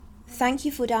Thank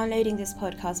you for downloading this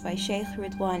podcast by Sheikh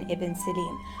Ridwan Ibn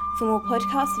Salim. For more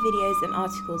podcasts, videos and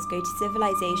articles, go to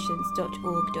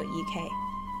civilizations.org.uk.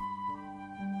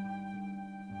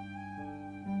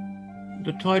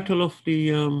 The title of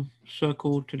the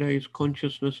circle today is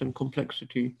Consciousness and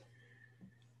Complexity.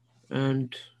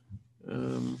 And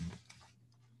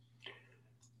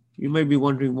you may be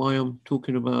wondering why I'm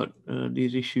talking about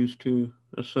these issues to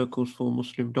circles for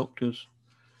Muslim doctors.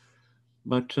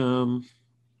 But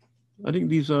I think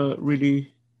these are two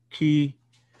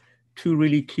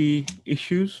really key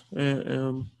issues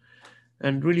and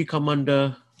really come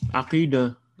under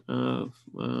Aqidah,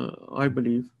 I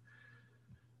believe.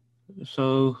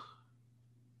 So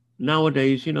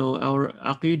nowadays, our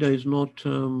Aqidah is not,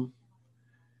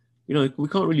 we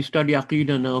can't really study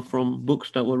Aqidah now from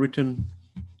books that were written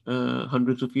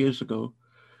hundreds of years ago,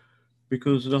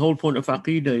 because the whole point of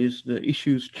Aqidah is the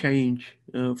issues change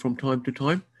from time to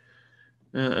time.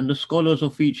 And the scholars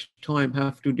of each time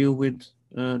have to deal with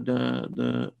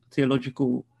the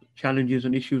theological challenges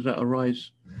and issues that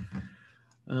arise.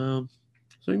 So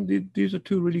I think these are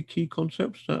two really key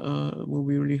concepts that will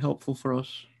be really helpful for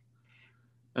us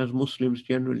as Muslims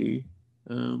generally,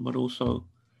 but also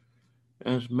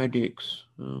as medics.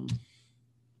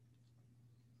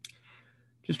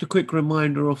 Just a quick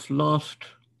reminder of last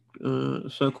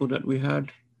circle that we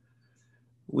had.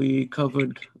 We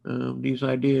covered these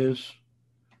ideas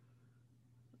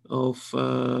of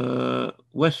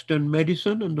Western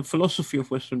medicine and the philosophy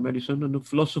of Western medicine and the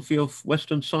philosophy of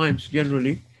Western science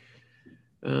generally.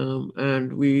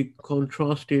 And we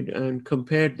contrasted and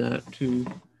compared that to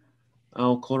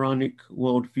our Quranic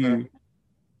worldview.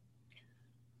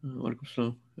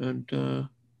 And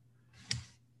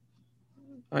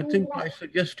I think I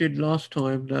suggested last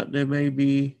time that there may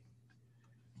be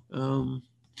some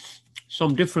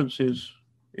differences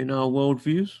in our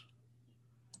worldviews.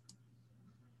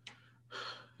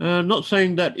 Not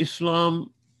saying that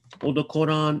Islam or the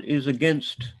Quran is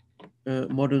against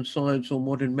modern science or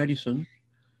modern medicine,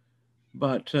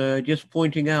 but just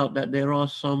pointing out that there are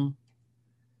some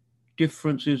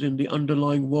differences in the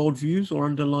underlying worldviews or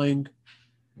underlying,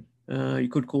 you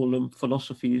could call them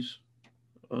philosophies,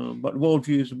 but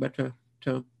worldview is a better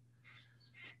term,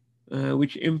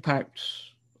 which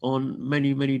impacts on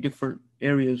many, many different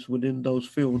areas within those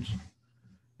fields.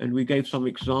 And we gave some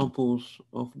examples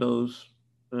of those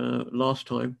last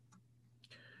time.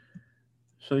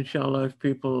 So inshallah, if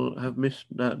people have missed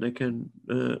that, they can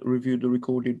review the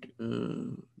recorded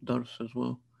dars as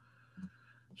well.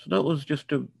 So that was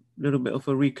just a little bit of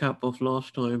a recap of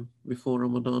last time before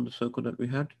Ramadan, the circle that we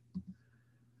had.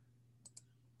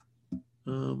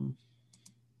 So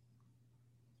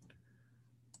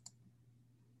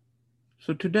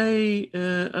today,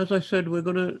 as I said, we're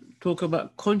going to talk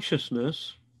about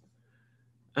consciousness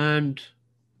and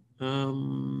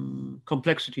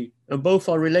complexity, and both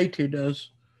are related, as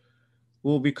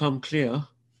will become clear.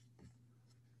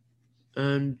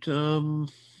 And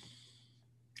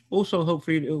also,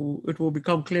 hopefully, it will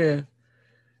become clear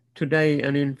today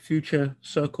and in future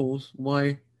circles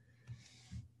why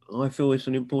I feel it's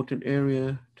an important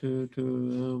area to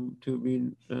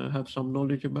have some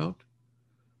knowledge about.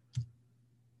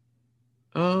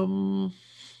 So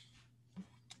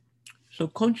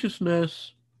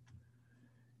consciousness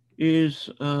is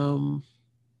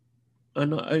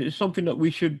it's something that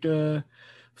we should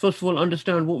first of all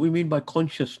understand what we mean by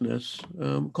consciousness.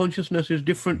 Consciousness is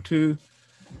different to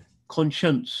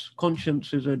conscience.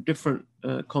 Conscience is a different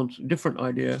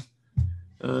idea.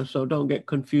 So don't get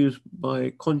confused by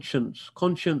conscience.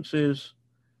 Conscience is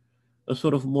a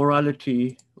sort of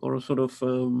morality or a sort of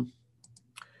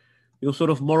your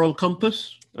sort of moral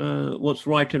compass. What's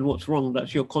right and what's wrong,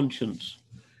 that's your conscience.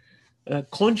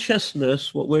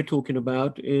 Consciousness, what we're talking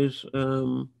about, is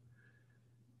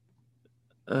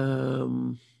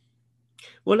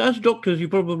well, as doctors, you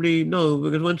probably know,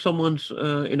 because when someone's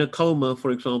in a coma,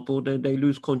 for example, they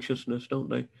lose consciousness, don't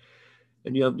they?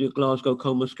 And you have your Glasgow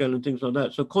coma scale and things like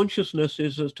that. So consciousness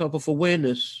is a type of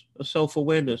awareness, a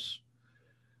self-awareness.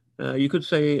 You could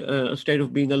say a state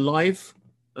of being alive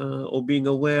or being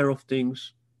aware of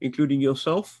things, including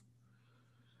yourself.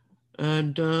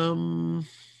 And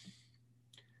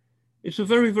it's a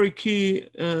very, very key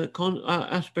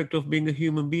aspect of being a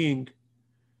human being.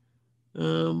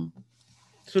 So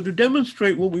to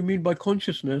demonstrate what we mean by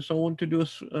consciousness, I want to do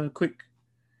a quick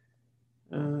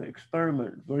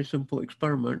experiment, very simple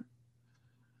experiment.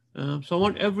 So I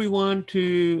want everyone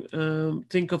to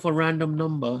think of a random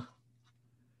number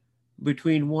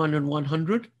between 1 and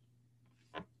 100.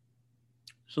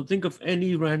 So think of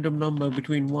any random number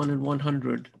between 1 and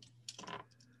 100.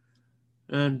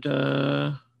 And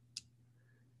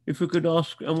if we could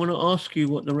ask, I want to ask you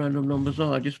what the random numbers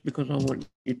are, just because I want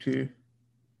you to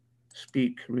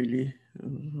speak, really.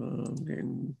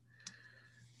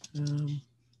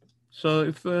 So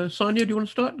if, Sanya, do you want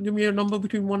to start? Give me a number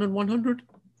between 1 and 100.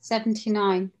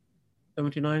 79.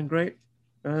 79, great.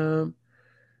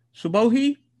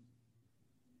 Subohi?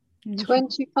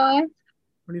 25.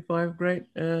 25, great.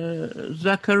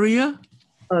 Zakaria?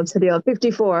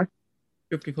 54.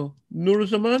 54.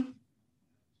 Nuruzaman?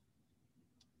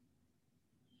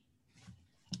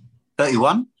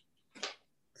 31.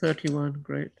 31,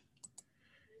 great.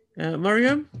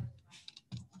 Mariam?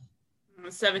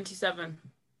 77.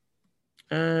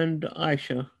 And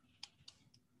Aisha?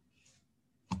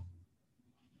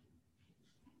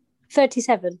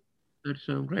 37.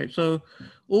 37, great. So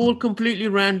all completely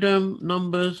random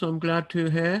numbers, I'm glad to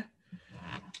hear.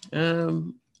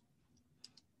 And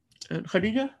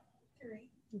Khadija?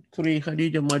 3.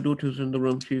 Khadija, my daughter's in the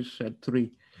room, she said 3.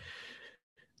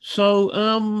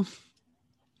 So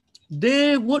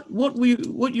there, what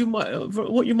you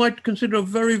might consider a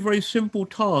very, very simple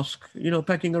task,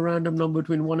 packing a random number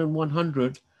between 1 and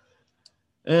 100.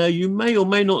 You may or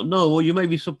may not know, or you may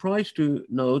be surprised to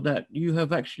know, that you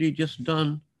have actually just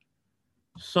done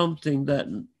something that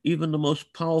even the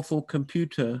most powerful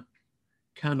computer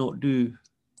cannot do,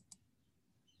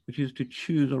 which is to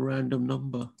choose a random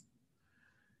number.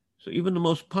 So even the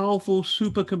most powerful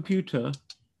supercomputer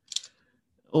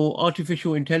or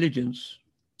artificial intelligence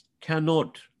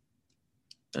cannot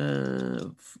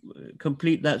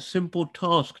complete that simple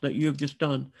task that you have just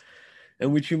done,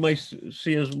 and which you may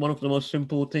see as one of the most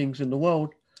simple things in the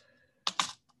world.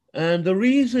 And the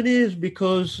reason is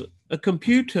because a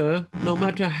computer, no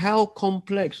matter how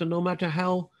complex and no matter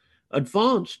how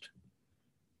advanced,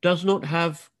 does not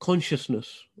have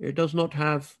consciousness. It does not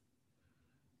have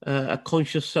a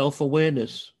conscious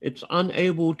self-awareness. It's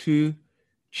unable to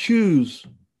choose.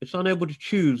 It's unable to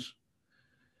choose.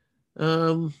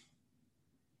 I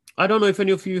don't know if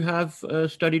any of you have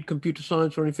studied computer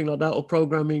science or anything like that, or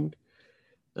programming.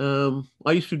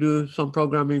 I used to do some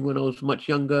programming when I was much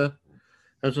younger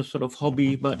as a sort of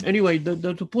hobby. But anyway,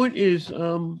 the point is,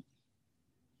 the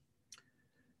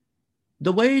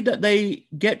way that they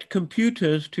get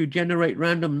computers to generate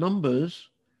random numbers,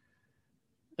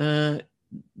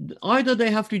 either they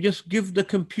have to just give the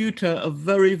computer a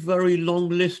very, very long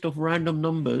list of random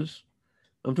numbers.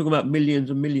 I'm talking about millions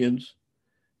and millions.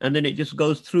 And then it just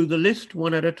goes through the list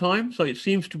one at a time. So it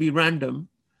seems to be random.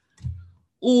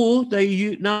 Or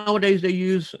nowadays they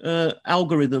use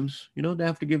algorithms. They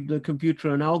have to give the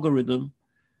computer an algorithm,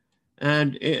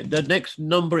 and the next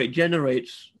number it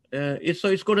generates,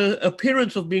 it's got an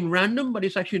appearance of being random, but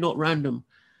it's actually not random.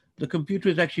 The computer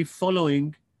is actually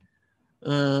following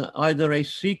either a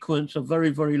sequence, a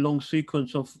very, very long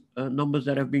sequence of numbers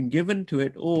that have been given to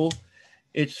it, or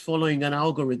it's following an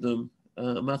algorithm,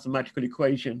 a mathematical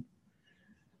equation,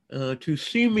 to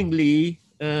seemingly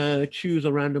choose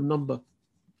a random number.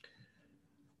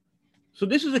 So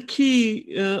this is a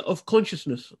key of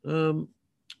consciousness.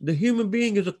 The human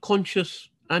being is a conscious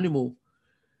animal.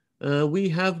 We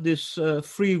have this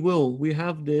free will. We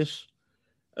have this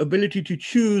ability to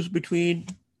choose between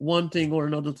one thing or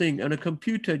another thing. And a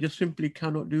computer just simply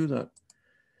cannot do that.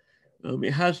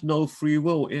 It has no free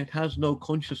will. It has no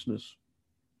consciousness.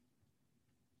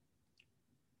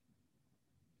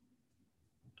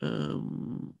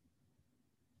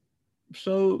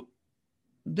 So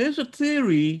there's a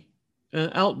theory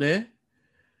out there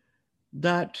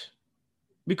that,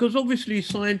 because obviously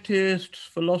scientists,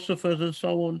 philosophers, and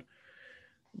so on,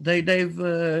 they've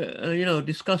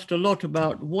discussed a lot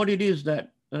about what it is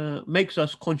that makes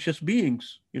us conscious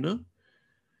beings.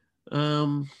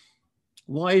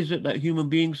 Why is it that human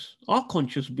beings are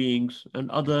conscious beings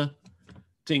and other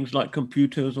things like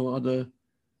computers or other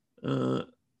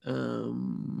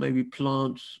maybe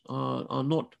plants are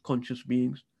not conscious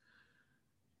beings?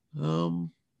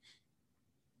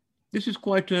 This is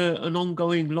quite an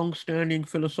ongoing, long-standing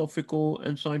philosophical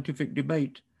and scientific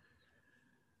debate.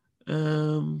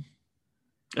 And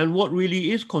what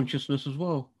really is consciousness as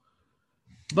well.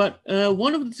 But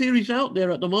one of the theories out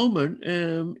there at the moment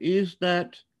is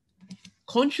that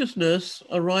consciousness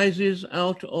arises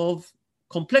out of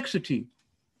complexity.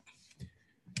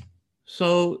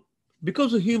 So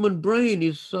because the human brain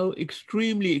is so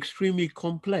extremely, extremely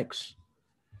complex,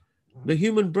 the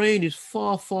human brain is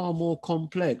far, far more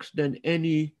complex than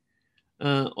any,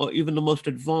 or even the most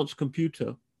advanced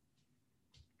computer.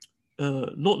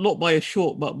 Not by a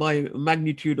short, but by a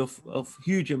magnitude of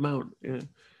huge amount.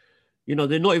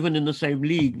 They're not even in the same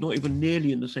league, not even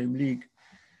nearly in the same league.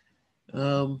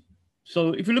 So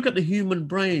if you look at the human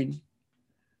brain,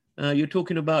 you're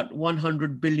talking about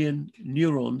 100 billion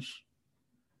neurons.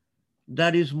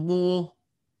 That is more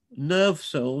nerve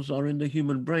cells are in the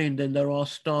human brain than there are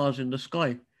stars in the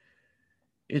sky.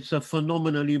 It's a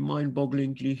phenomenally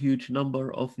mind-bogglingly huge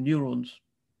number of neurons.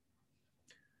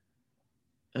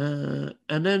 And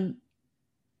then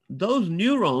those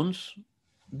neurons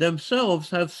themselves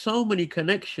have so many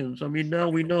connections. I mean, now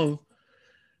we know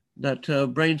that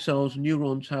brain cells,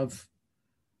 neurons have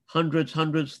hundreds,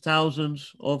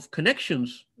 thousands of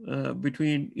connections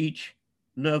between each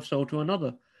nerve cell to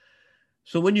another.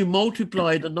 So when you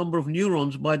multiply the number of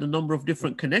neurons by the number of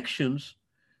different connections,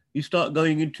 you start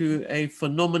going into a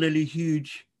phenomenally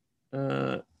huge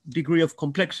degree of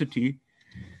complexity,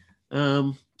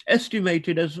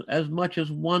 estimated as much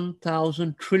as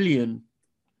 1,000 trillion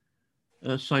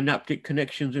synaptic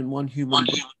connections in one human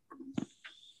brain,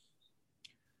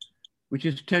 which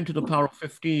is 10 to the power of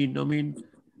 15. I mean,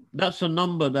 that's a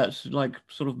number that's like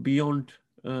sort of beyond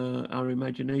our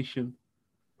imagination.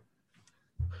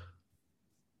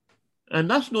 And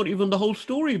that's not even the whole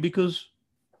story, because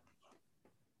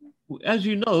as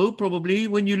you know, probably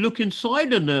when you look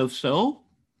inside a nerve cell,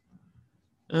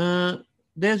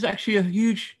 there's actually a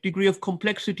huge degree of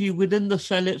complexity within the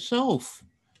cell itself.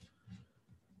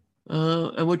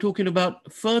 And we're talking about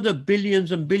further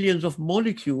billions and billions of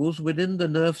molecules within the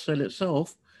nerve cell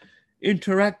itself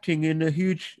interacting in a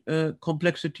huge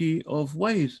complexity of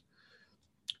ways.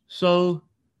 So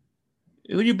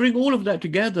when you bring all of that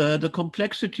together, the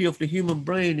complexity of the human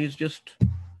brain is just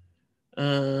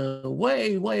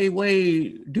way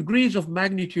degrees of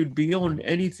magnitude beyond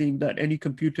anything that any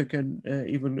computer can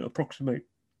even approximate.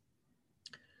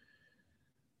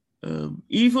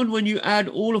 Even when you add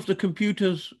all of the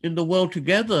computers in the world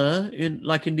together,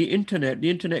 like in the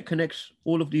internet connects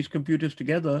all of these computers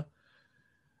together,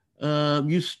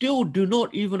 you still do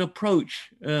not even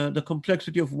approach the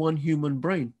complexity of one human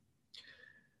brain.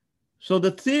 So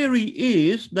the theory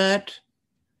is that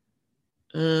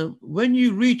when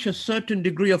you reach a certain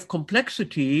degree of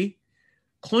complexity,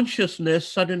 consciousness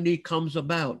suddenly comes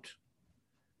about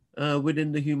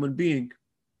within the human being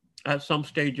at some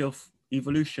stage of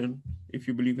evolution, if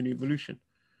you believe in evolution.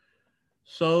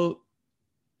 So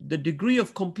the degree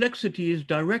of complexity is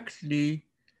directly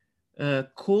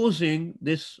causing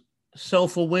this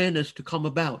self-awareness to come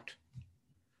about.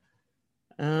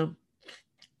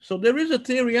 So there is a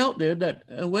theory out there that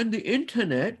when the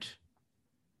internet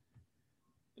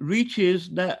reaches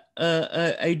that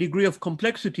a degree of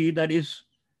complexity that is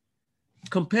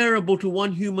comparable to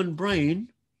one human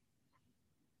brain,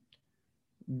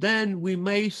 then we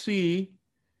may see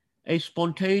a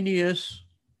spontaneous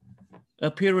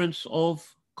appearance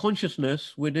of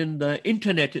consciousness within the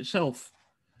internet itself.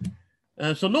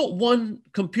 So not one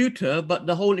computer, but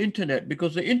the whole internet,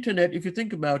 because the internet, if you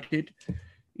think about it,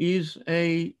 is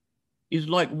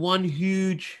like one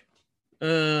huge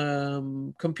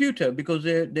computer, because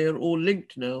they're all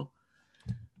linked now.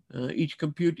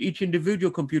 Each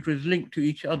individual computer is linked to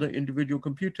each other individual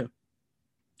computer,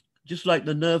 just like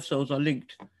the nerve cells are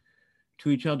linked to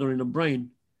each other in the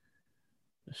brain.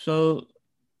 So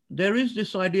there is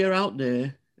this idea out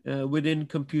there within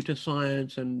computer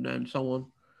science and so on.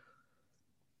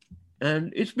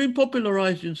 And it's been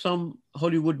popularized in some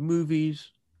Hollywood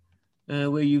movies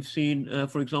where you've seen,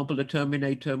 for example, the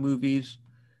Terminator movies,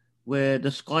 where the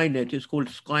Skynet is called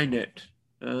Skynet,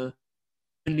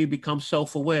 suddenly becomes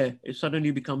self-aware. It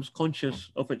suddenly becomes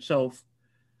conscious of itself.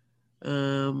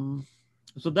 So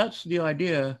that's the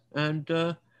idea. And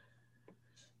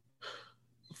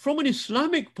from an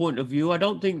Islamic point of view, I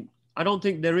don't think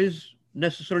there is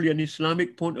necessarily an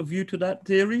Islamic point of view to that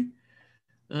theory.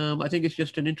 I think it's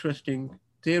just an interesting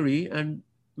theory, and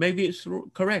maybe it's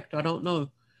correct. I don't know.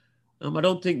 I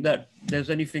don't think that there's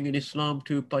anything in Islam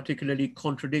to particularly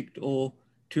contradict or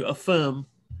to affirm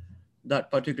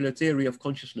that particular theory of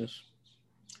consciousness.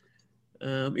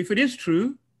 If it is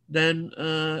true, then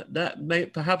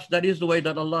perhaps that is the way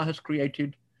that Allah has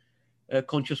created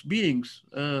conscious beings.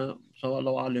 So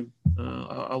Allahu Alim.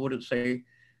 I wouldn't say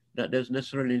that there's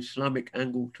necessarily an Islamic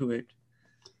angle to it.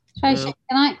 Can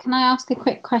I ask a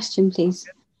quick question, please?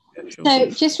 Yeah, sure. So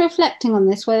just reflecting on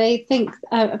this, where they think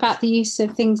about the use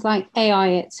of things like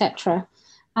AI, etc.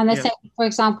 And they say, for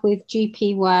example, with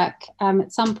GP work,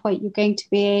 at some point you're going to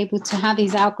be able to have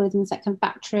these algorithms that can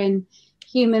factor in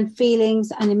human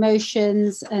feelings and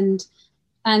emotions and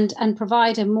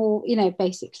provide a more,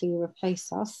 basically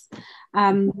replace us.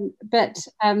 But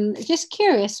just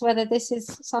curious whether this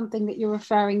is something that you're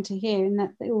referring to here, and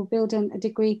that it will build in a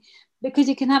degree, because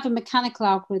you can have a mechanical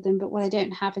algorithm, but what I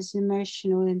don't have is an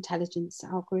emotional intelligence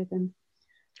algorithm.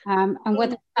 and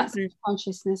whether that's Absolutely.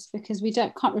 consciousness, because we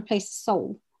can't replace the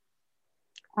soul.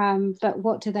 But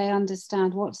what do they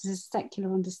understand? What is a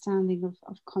secular understanding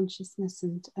of consciousness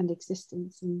and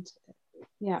existence? And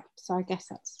yeah, so I guess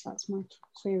that's my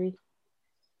query.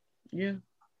 Yeah,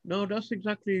 no, that's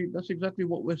exactly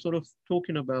what we're sort of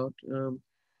talking about.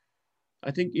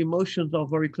 I think emotions are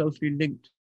very closely linked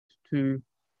to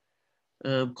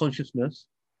consciousness.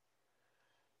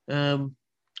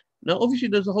 Now, obviously,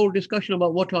 there's a whole discussion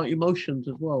about what are emotions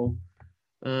as well.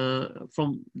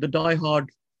 From the diehard,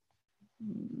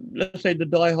 let's say the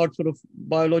diehard sort of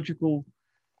biological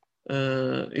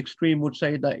extreme would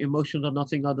say that emotions are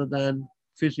nothing other than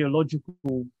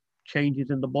physiological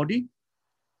changes in the body.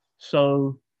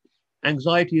 So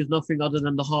anxiety is nothing other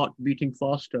than the heart beating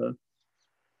faster.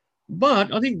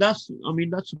 But I think that's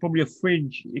probably a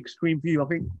fringe extreme view. I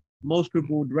think most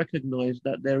people would recognize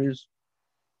that there is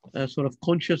a sort of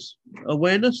conscious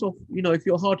awareness of, if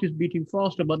your heart is beating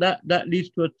faster, but that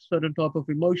leads to a certain type of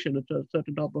emotion, a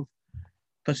certain type of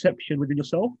perception within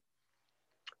yourself.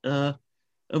 And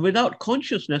without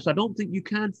consciousness, I don't think you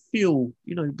can feel,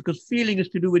 because feeling is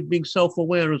to do with being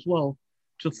self-aware as well,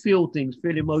 to feel things,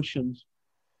 feel emotions.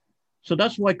 So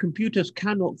that's why computers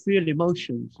cannot feel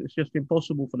emotions. It's just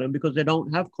impossible for them because they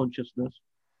don't have consciousness.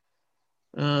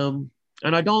 And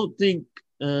I don't think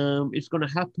it's going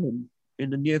to happen in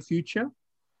the near future.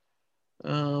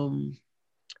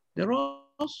 There are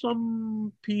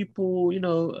some people,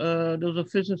 there was a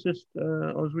physicist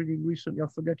I was reading recently, I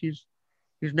forget his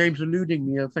name's eluding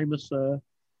me, a famous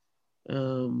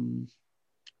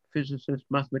physicist,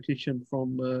 mathematician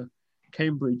from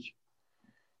Cambridge.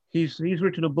 He's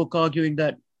written a book arguing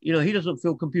that, he doesn't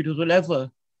feel computers will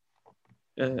ever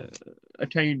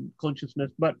attain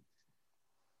consciousness. But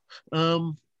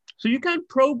so you can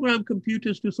program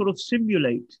computers to sort of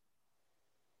simulate,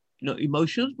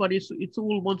 emotions, but it's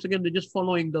all, once again, they're just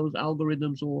following those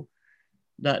algorithms or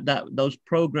those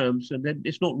programs, and then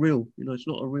it's not real. It's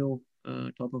not a real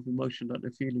type of emotion that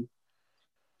they're feeling.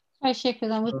 Hi,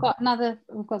 Shikha.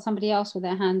 We've got somebody else with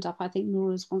their hand up. I think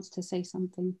Nora's wants to say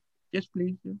something. Yes,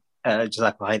 please.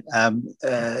 Jazakallah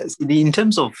khair. In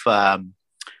terms of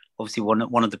obviously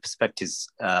one of the perspectives,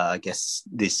 I guess,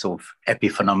 this sort of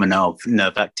epiphenomena of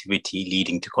nerve activity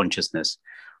leading to consciousness.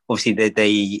 Obviously,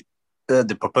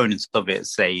 the proponents of it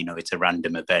say, it's a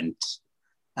random event.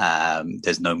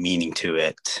 There's no meaning to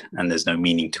it, and there's no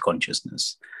meaning to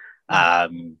consciousness.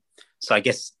 So I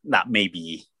guess that may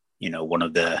be, one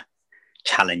of the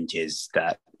challenges,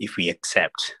 that if we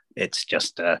accept it's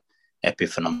just a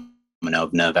epiphenomena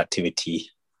of nerve activity,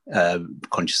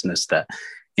 consciousness, that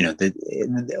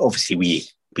obviously we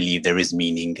believe there is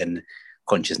meaning, and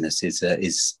consciousness is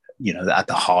at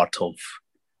the heart of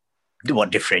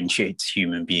what differentiates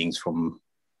human beings from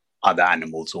other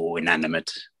animals or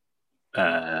inanimate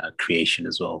creation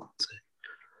as well. So.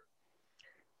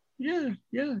 Yeah,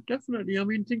 definitely. I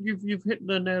mean, I think you've hit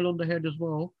the nail on the head as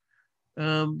well.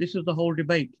 This is the whole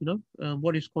debate.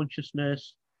 What is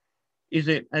consciousness? Is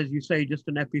it, as you say, just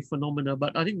an epiphenomena?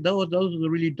 But I think those are the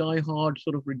really die-hard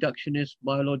sort of reductionist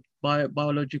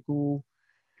biological,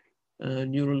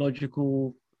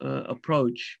 neurological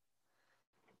approach.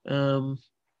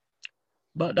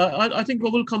 But I think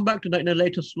we'll come back to that in a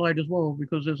later slide as well,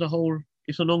 because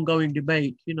it's an ongoing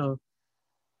debate,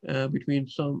 between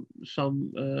some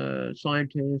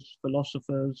scientists,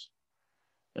 philosophers,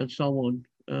 and so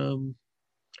on.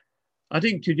 I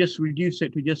think to just reduce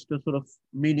it to just a sort of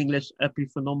meaningless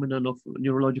epiphenomenon of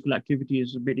neurological activity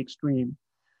is a bit extreme.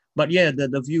 But yeah,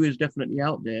 the view is definitely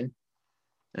out there.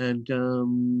 And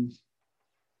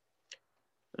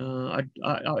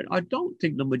I don't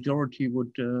think the majority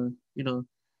would,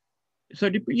 So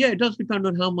it does depend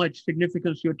on how much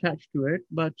significance you attach to it.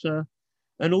 But,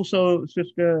 and also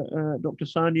Sister Dr.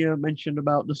 Sania mentioned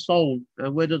about the soul,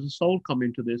 and where does the soul come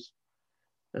into this?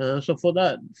 So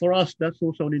for us, that's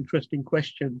also an interesting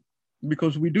question,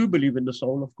 because we do believe in the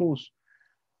soul, of course.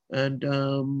 And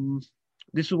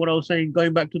this is what I was saying,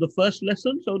 going back to the first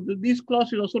lesson. So these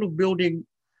classes are sort of building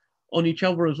on each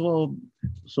other as well.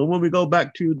 So when we go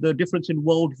back to the difference in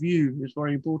worldview, is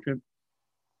very important.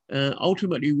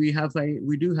 Ultimately, we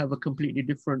do have a completely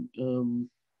different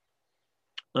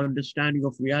understanding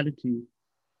of reality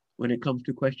when it comes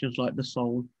to questions like the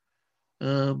soul.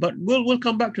 But we'll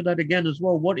come back to that again as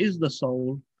well. What is the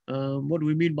soul? What do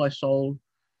we mean by soul?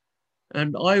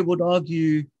 And I would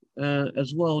argue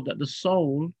as well that the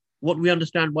soul, what we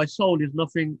understand by soul, is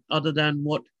nothing other than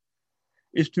what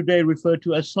is today referred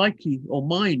to as psyche or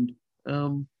mind.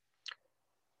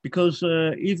 Because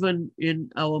even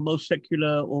in our most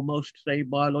secular or most, say,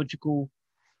 biological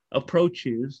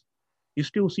approaches, you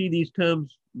still see these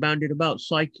terms bandied about,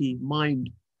 psyche, mind.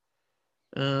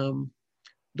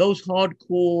 Those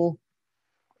hardcore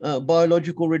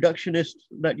biological reductionists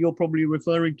that you're probably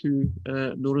referring to,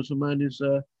 Nur Zaman, is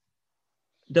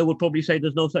they would probably say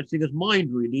there's no such thing as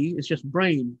mind, really. It's just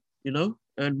brain, you know,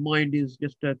 and mind is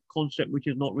just a concept which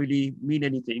does not really mean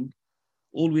anything.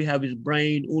 All we have is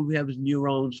brain, all we have is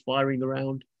neurons firing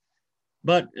around.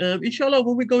 But inshallah,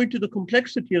 when we go into the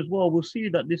complexity as well, we'll see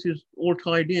that this is all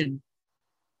tied in.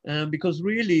 Because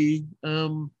really,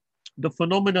 the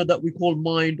phenomena that we call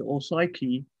mind or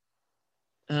psyche,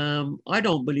 I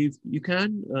don't believe you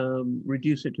can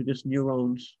reduce it to just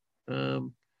neurons.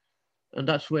 And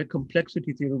that's where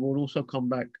complexity theory will also come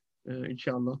back,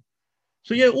 inshallah.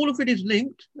 So yeah, all of it is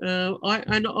linked.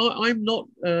 I'm not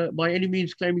by any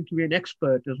means claiming to be an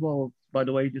expert as well, by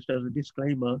the way, just as a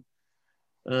disclaimer,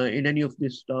 in any of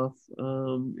this stuff.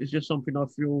 It's just something I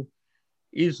feel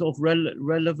is of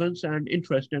relevance and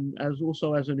interest. And as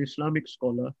also as an Islamic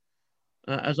scholar,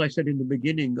 as I said in the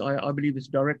beginning, I believe it's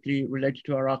directly related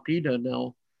to our Aqidah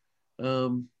now.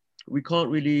 We can't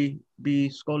really be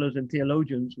scholars and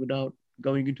theologians without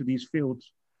going into these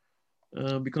fields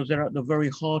because they're at the very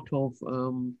heart of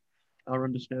our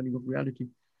understanding of reality.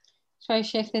 Sorry,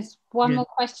 Sheikh, there's one more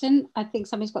question. I think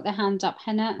somebody's got their hand up,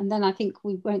 Henna, and then I think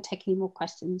we won't take any more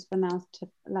questions for now. To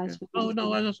allow you. Oh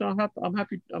no, as I said, I'm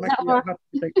happy to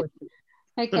take questions.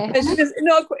 Okay. It's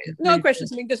not a question,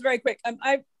 something just very quick.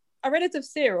 I read a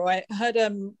tafsir, or I heard a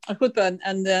khutbah,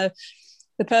 and the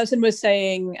person was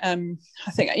saying,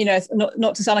 I think, you know,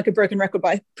 not to sound like a broken record,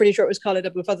 but I'm pretty sure it was Khalid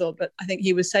Abu Fadl, but I think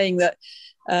he was saying that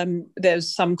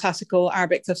there's some classical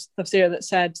Arabic tafsir that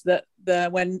said that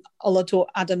when Allah taught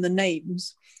Adam the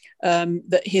names,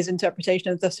 that his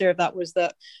interpretation of the tafsir of that was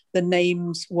that the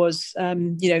names was,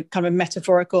 you know, kind of a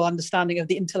metaphorical understanding of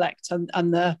the intellect and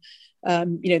the,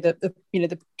 you know,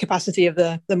 the capacity of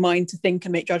the mind to think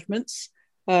and make judgments.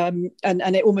 And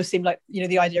it almost seemed like, you know,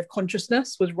 the idea of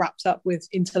consciousness was wrapped up with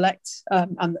intellect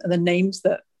and the names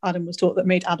that Adam was taught that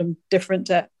made Adam different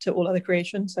to all other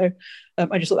creation. So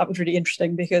I just thought that was really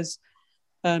interesting because,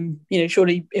 you know,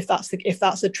 surely if that's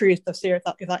the truth of tafsir,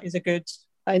 if that is a good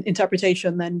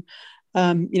interpretation, then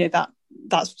you know,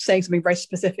 that's saying something very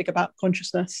specific about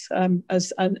consciousness and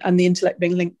the intellect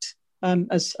being linked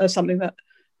as something that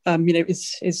you know,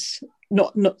 is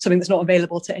not something that's not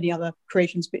available to any other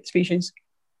creation species.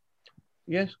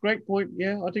 Yes, great point.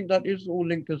 Yeah, I think that is all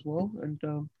linked as well. And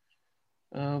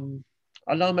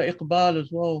Allama Iqbal as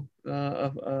well,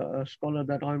 a scholar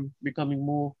that I'm becoming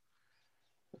more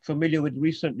familiar with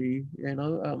recently, you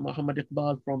know, Muhammad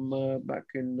Iqbal from back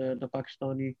in the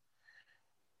Pakistani.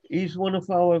 He's one of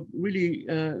our really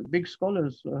big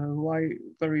scholars who I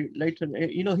very latent,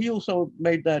 you know, he also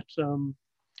made that,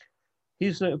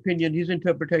 his opinion, his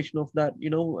interpretation of that, you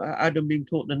know, Adam being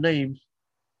taught the names.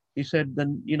 He said,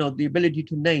 then, you know, the ability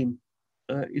to name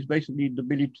is basically the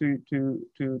ability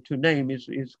to name is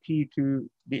key to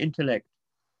the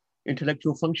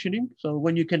intellectual functioning. So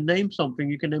when you can name something,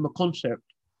 you can name a concept.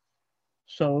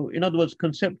 So in other words,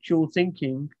 conceptual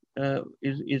thinking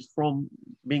is from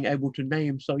being able to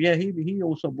name. So yeah, he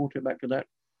also brought it back to that.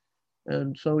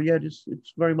 And so yeah,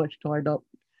 it's very much tied up.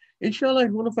 Inshallah,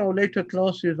 in one of our later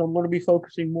classes, I'm going to be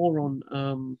focusing more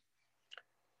on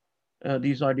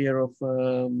these idea of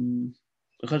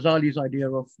Ghazali's idea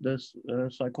of this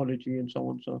psychology and so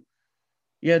on. So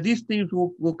yeah, these themes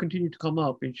will continue to come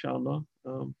up, inshallah.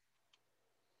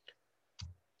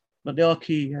 But they are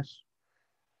key, yes.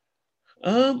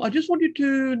 I just wanted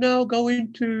to now go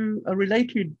into a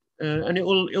related, and it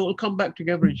will come back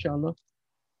together, inshallah.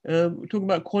 We're talking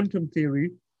about quantum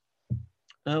theory.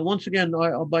 Once again,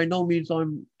 by no means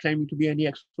I'm claiming to be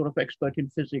any sort of expert in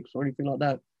physics or anything like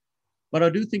that. But I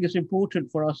do think it's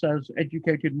important for us as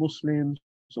educated Muslims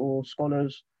or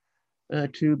scholars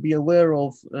to be aware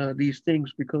of these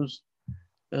things, because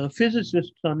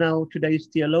physicists are now today's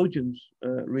theologians,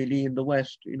 really, in the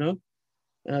West, you know.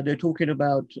 They're talking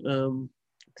about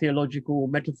theological,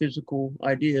 metaphysical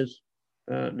ideas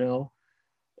now.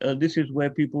 This is where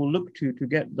people look to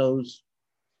get those.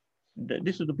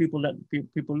 This is the people that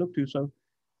people look to. So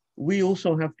we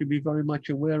also have to be very much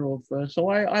aware of. So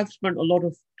I've spent a lot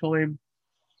of time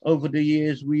over the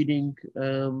years reading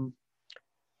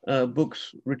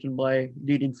books written by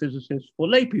leading physicists for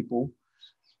lay people.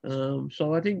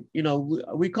 So I think, you know,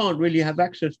 we can't really have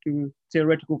access to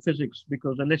theoretical physics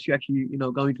because unless you actually, you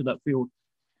know, go into that field.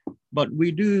 But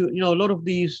we do, you know, a lot of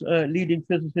these leading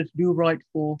physicists do write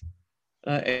for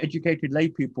educated lay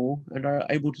people and are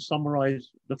able to summarize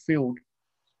the field.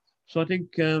 So I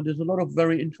think there's a lot of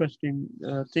very interesting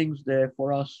things there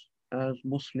for us as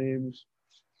Muslims,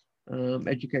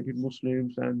 educated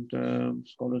Muslims and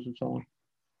scholars and so on.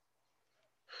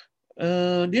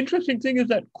 The interesting thing is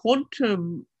that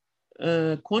quantum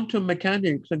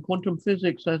mechanics and quantum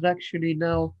physics has actually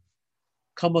now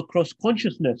come across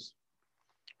consciousness,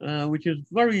 which is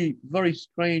very, very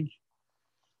strange,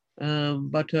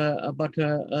 but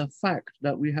a fact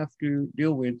that we have to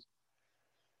deal with.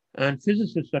 And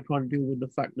physicists are trying to deal with the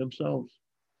fact themselves.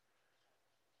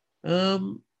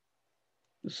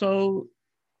 So,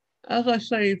 as I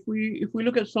say, if we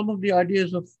look at some of the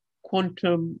ideas of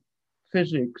quantum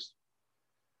physics,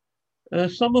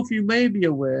 some of you may be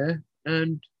aware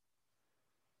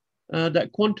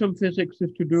that quantum physics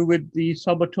is to do with the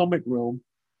subatomic realm.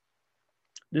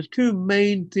 There's two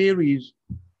main theories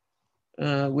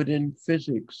within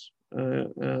physics.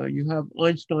 You have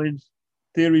Einstein's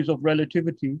theories of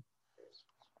relativity,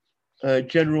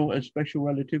 general and special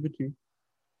relativity.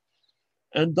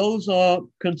 And those are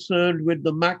concerned with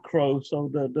the macro, so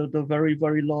the very,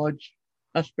 very large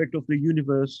aspect of the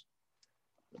universe.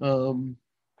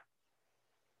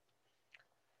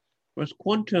 Whereas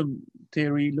quantum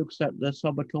theory looks at the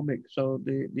subatomic, so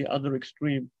the other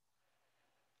extreme.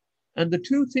 And the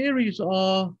two theories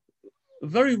are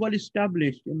very well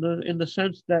established in the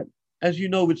sense that, as you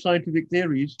know, with scientific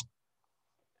theories,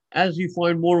 as you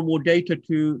find more and more data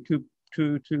to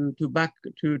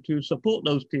support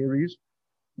those theories,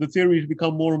 the theories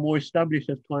become more and more established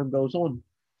as time goes on.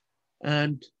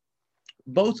 And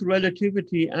both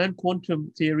relativity and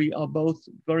quantum theory are both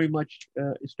very much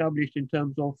established in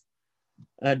terms of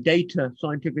data,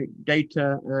 scientific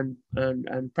data,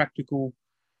 and practical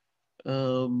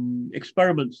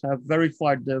experiments have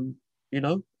verified them, you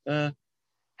know.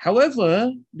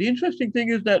 However, the interesting thing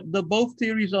is that both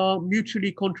theories are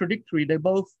mutually contradictory. They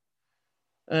both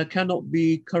cannot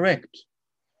be correct.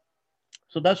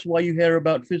 So that's why you hear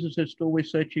about physicists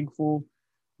always searching for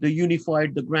the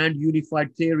grand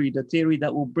unified theory, the theory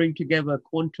that will bring together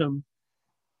quantum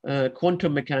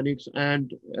mechanics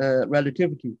and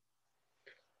relativity.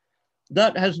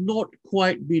 That has not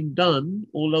quite been done,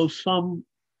 although some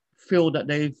feel that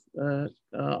they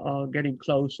are getting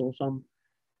close, or some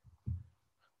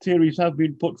theories have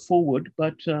been put forward,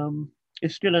 but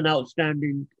it's still an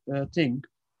outstanding thing.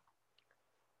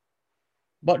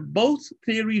 But both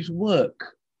theories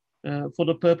work for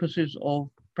the purposes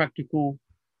of practical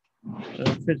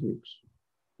physics.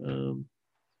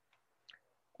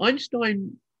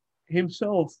 Einstein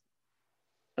himself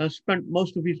spent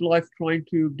most of his life trying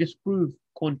to disprove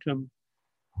quantum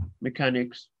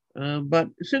mechanics. But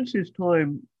since his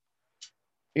time,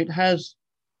 it has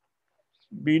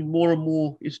been more and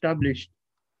more established.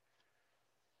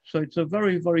 So it's a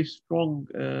very, very strong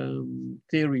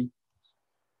theory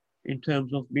in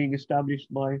terms of being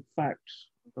established by facts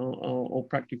or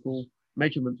practical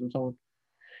measurements and so on.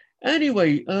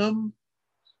 Anyway,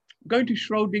 going to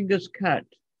Schrodinger's cat.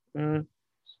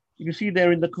 You can see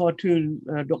there in the cartoon,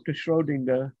 Dr.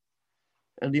 Schrodinger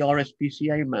and the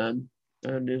RSPCA man,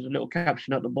 and there's a little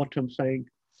caption at the bottom saying,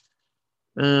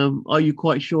 are you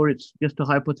quite sure it's just a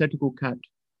hypothetical cat?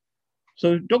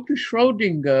 So Dr.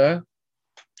 Schrodinger,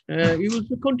 he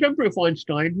was a contemporary of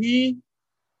Einstein. He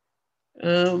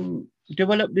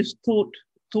developed this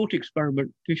thought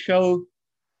experiment to show,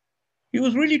 he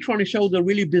was really trying to show the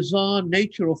really bizarre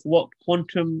nature of what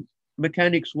quantum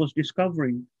mechanics was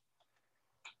discovering.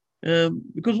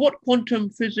 Because what quantum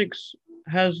physics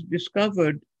has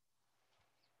discovered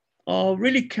are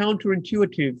really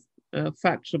counterintuitive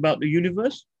facts about the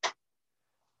universe,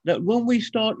 that when we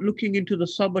start looking into the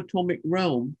subatomic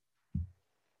realm,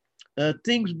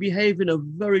 things behave in a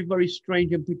very, very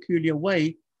strange and peculiar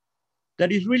way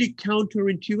that is really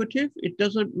counterintuitive. It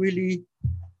doesn't really,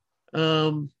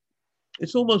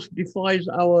 it almost defies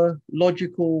our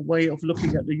logical way of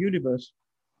looking at the universe.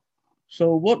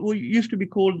 So what used to be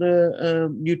called the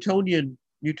Newtonian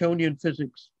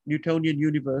physics, Newtonian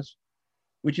universe,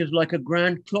 which is like a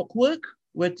grand clockwork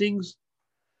where things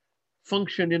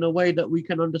function in a way that we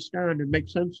can understand and make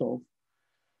sense of.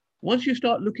 Once you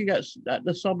start looking at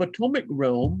the subatomic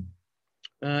realm,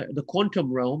 the quantum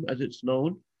realm as it's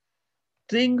known,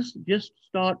 things just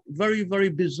start, very, very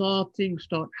bizarre things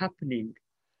start happening.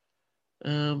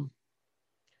 And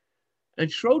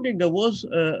Schrodinger was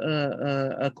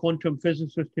a quantum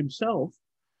physicist himself,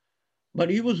 but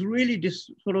he was really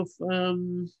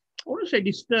I want to say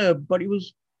disturbed, but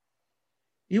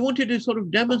he wanted to sort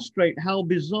of demonstrate how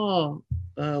bizarre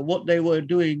what they were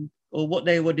doing or what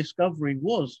they were discovering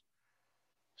was.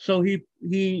 So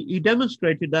he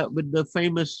demonstrated that with the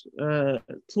famous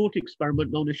thought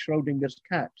experiment known as Schrodinger's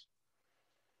cat.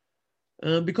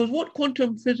 Because what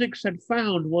quantum physics had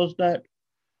found was that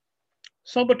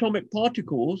subatomic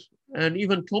particles and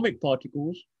even atomic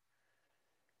particles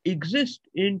exist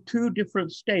in two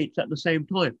different states at the same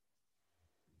time,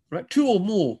 right? Two or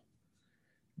more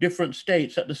different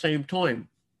states at the same time.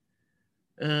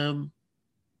 And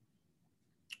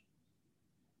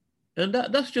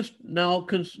that's just now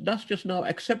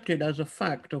accepted as a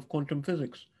fact of quantum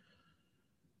physics.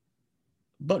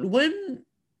 But when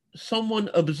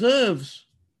someone observes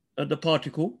the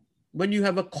particle, when you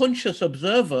have a conscious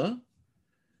observer,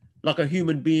 like a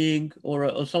human being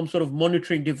or some sort of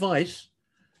monitoring device,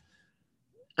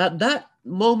 at that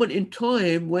moment in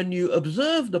time, when you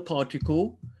observe the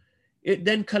particle, it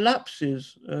then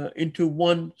collapses into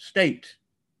one state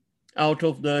out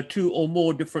of the two or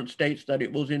more different states that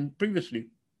it was in previously.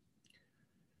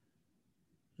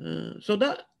 So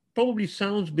that probably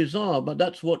sounds bizarre, but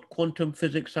that's what quantum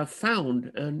physics have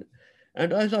found. And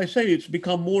as I say, it's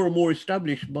become more and more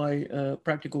established by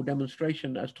practical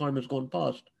demonstration as time has gone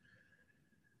past.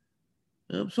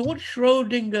 So what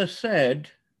Schrödinger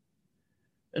said,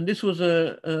 and this was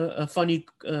a funny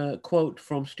quote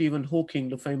from Stephen Hawking,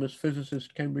 the famous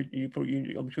physicist, Cambridge,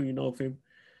 I'm sure you know of him,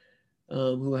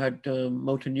 who had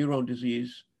motor neuron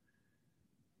disease.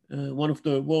 One of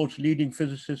the world's leading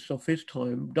physicists of his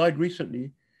time, died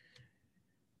recently.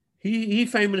 He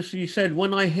famously said,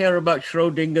 "When I hear about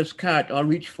Schrödinger's cat, I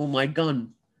reach for my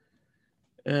gun,"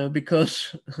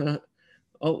 because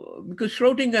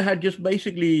Schrödinger had just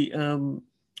basically,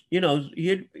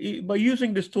 by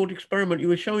using this thought experiment, he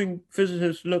was showing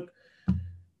physicists, look,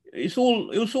 it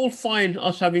was all fine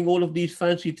us having all of these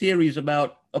fancy theories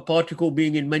about a particle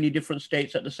being in many different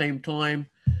states at the same time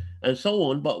and so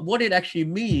on. But what it actually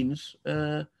means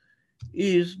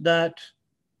is that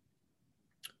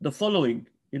the following,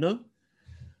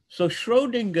 So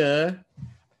Schrödinger,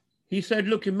 he said,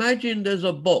 look, imagine there's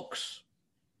a box,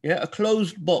 a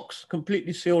closed box,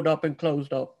 completely sealed up and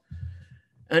closed up.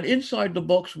 And inside the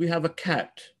box, we have a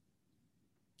cat.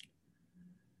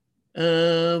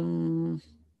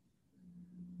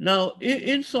 Now,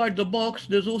 inside the box,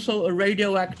 there's also a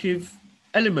radioactive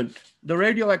element. The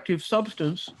radioactive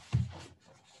substance,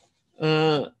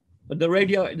 there's a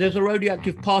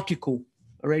radioactive particle,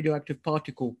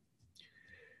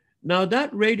 Now, that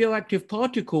radioactive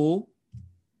particle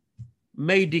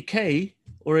may decay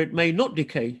or it may not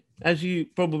decay. As you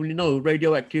probably know,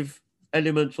 radioactive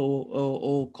elements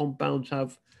or compounds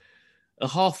have a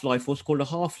half-life, what's called a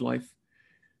half-life.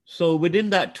 So within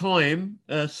that time,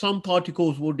 some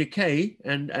particles will decay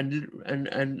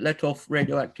and let off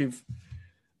radioactive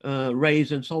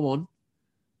rays and so on,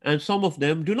 and some of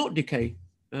them do not decay.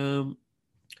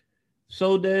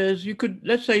 So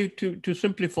let's say to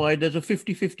simplify, there's a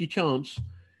 50-50 chance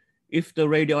if the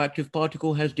radioactive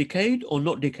particle has decayed or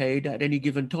not decayed at any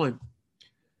given time.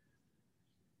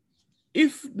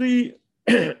 If the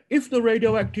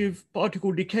radioactive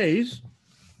particle decays,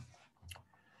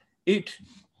 it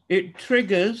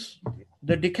triggers,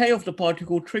 the decay of the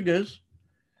particle triggers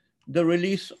the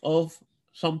release of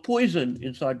some poison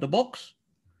inside the box.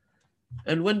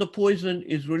 And when the poison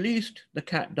is released, the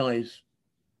cat dies.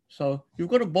 So you've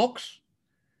got a box,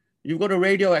 you've got a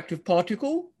radioactive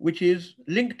particle, which is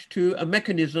linked to a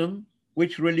mechanism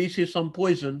which releases some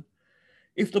poison.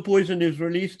 If the poison is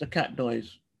released, the cat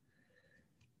dies.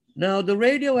 Now, the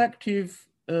radioactive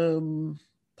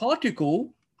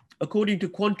particle, according to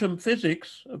quantum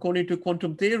physics, according to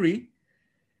quantum theory,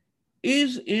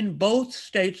 is in both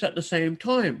states at the same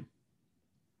time.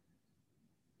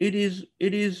 It is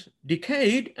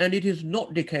decayed and it is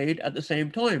not decayed at the same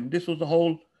time. This was the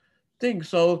whole thing.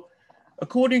 So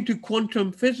according to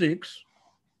quantum physics,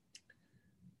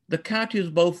 the cat is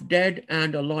both dead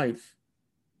and alive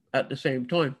at the same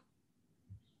time.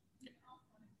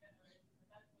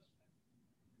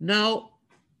 Now,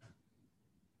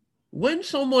 when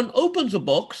someone opens a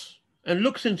box and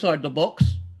looks inside the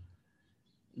box,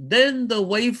 then the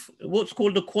wave, what's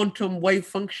called the quantum wave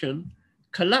function,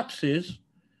 collapses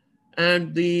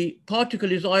and the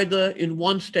particle is either in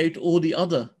one state or the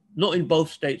other, not in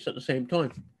both states at the same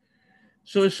time.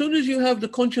 So as soon as you have the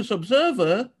conscious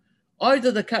observer,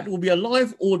 either the cat will be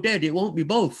alive or dead. It won't be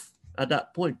both at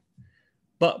that point.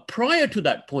 But prior to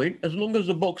that point, as long as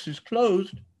the box is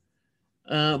closed,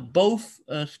 both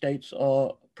states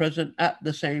are present at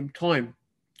the same time.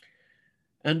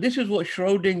 And this is what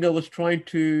Schrödinger was trying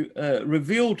to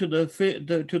reveal to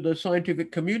the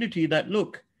scientific community, that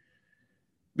look,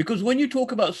 because when you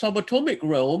talk about subatomic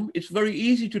realm, it's very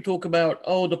easy to talk about,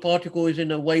 oh, the particle is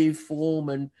in a wave form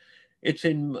and it's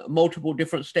in multiple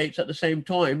different states at the same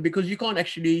time, because you can't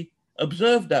actually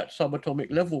observe that subatomic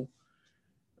level.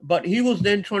 But he was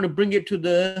then trying to bring it to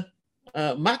the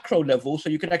macro level, so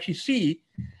you can actually see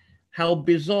how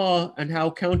bizarre and how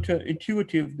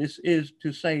counterintuitive this is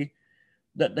to say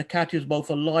that the cat is both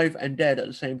alive and dead at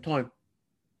the same time.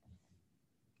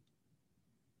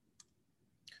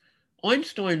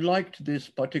 Einstein liked this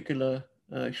particular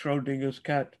Schrodinger's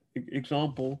cat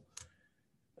example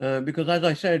because, as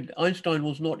I said, Einstein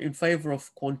was not in favor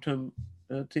of quantum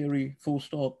theory, full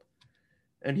stop.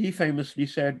 And he famously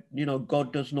said, you know,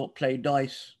 God does not play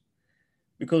dice,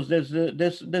 because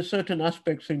there's certain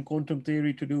aspects in quantum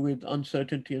theory to do with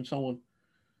uncertainty and so on.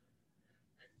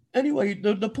 Anyway,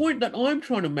 the point that I'm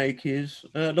trying to make is,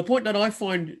 the point that I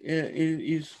find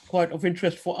is quite of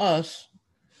interest for us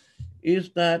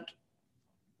is that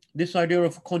this idea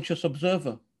of a conscious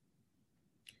observer.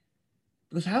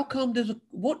 Because how come there's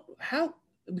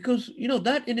because, you know,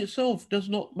 that in itself does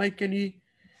not make any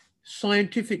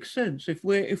scientific sense. If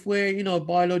we're you know,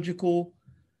 biological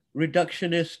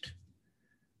reductionist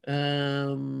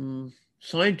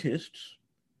scientists,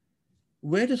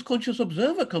 where does conscious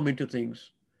observer come into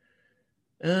things?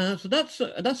 So that's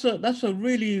a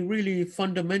really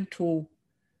fundamental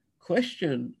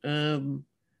question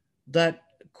that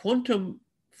quantum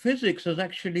physics is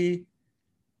actually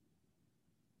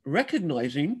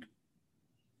recognizing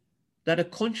that a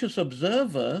conscious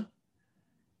observer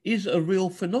is a real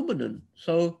phenomenon.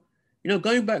 So, you know,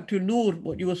 going back to Noor,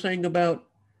 what you were saying about,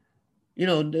 you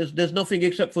know, there's nothing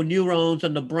except for neurons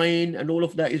and the brain, and all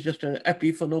of that is just an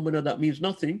epiphenomena that means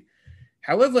nothing.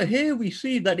 However, here we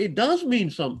see that it does mean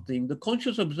something. The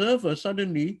conscious observer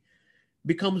suddenly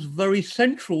becomes very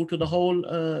central to the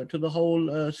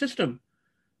whole system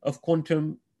of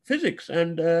quantum physics,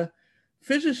 and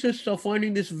physicists are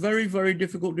finding this very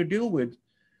difficult to deal with,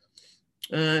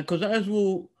 because as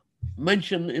we'll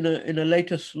mention in a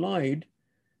later slide,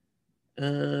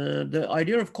 the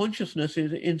idea of consciousness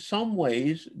is in some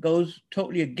ways goes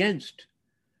totally against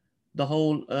the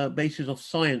whole basis of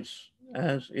science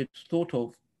as it's thought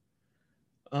of.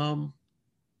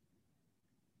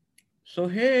 So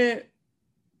here,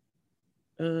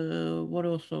 what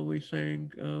else are we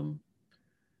saying?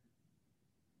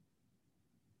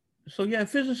 So yeah,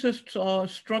 physicists are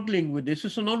struggling with this.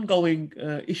 It's an ongoing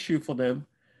issue for them,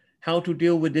 how to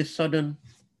deal with this sudden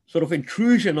sort of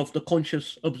intrusion of the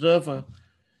conscious observer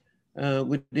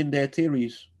within their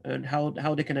theories, and how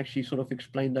they can actually sort of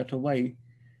explain that away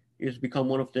is become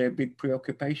one of their big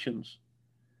preoccupations.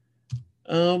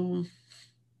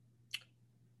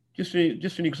 Just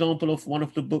an example of one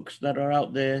of the books that are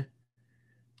out there,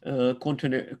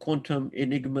 Quantum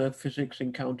Enigma, Physics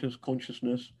Encounters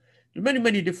Consciousness. There are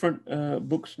many different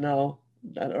books now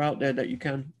that are out there that you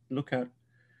can look at.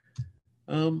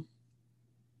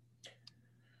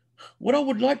 What I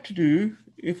would like to do,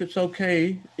 if it's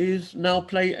okay, is now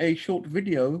play a short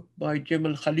video by Jim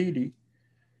Al-Khalili,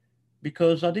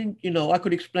 because I think, you know, I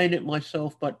could explain it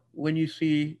myself, but when you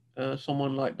see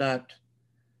someone like that,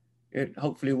 it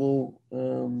hopefully will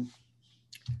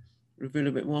reveal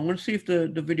a bit more. I'm going to see if the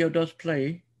video does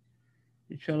play.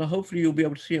 Inshallah, hopefully you'll be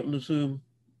able to see it on the Zoom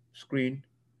screen.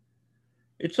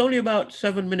 It's only about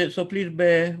 7 minutes, so please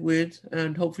bear with,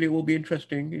 and hopefully it will be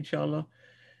interesting, inshallah.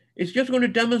 It's just going to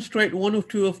demonstrate one or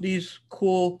two of these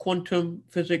core quantum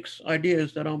physics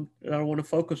ideas that I want to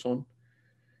focus on,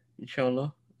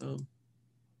 inshallah.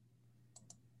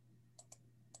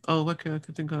 Oh, okay. I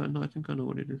think I know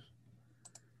what it is.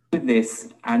 With this,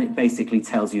 and it basically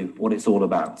tells you what it's all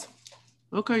about.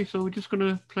 Okay, so we're just going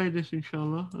to play this,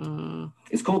 inshallah.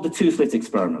 It's called the two-slit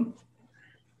experiment.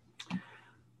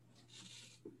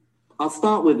 I'll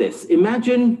start with this.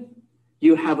 Imagine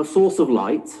you have a source of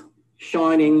light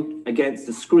shining against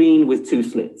a screen with two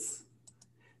slits.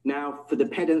 Now, for the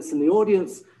pedants in the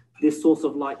audience, this source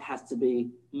of light has to be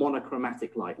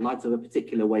monochromatic light of a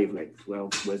particular wavelength.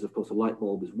 Well, whereas of course a light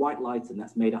bulb is white light, and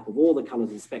that's made up of all the colors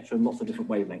of the spectrum, lots of different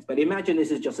wavelengths. But imagine this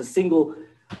is just a single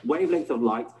wavelength of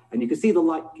light, and you can see the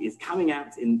light is coming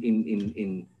out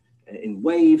in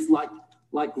waves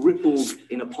like ripples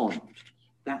in a pond.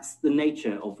 That's the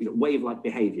nature of wave-like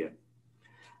behavior.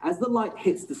 As the light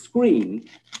hits the screen,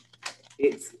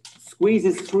 it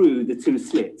squeezes through the two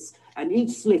slits, and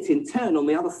each slit in turn on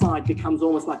the other side becomes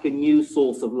almost like a new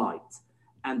source of light.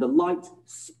 And the light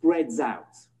spreads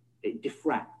out, it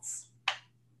diffracts.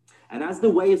 And as the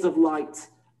waves of light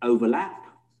overlap,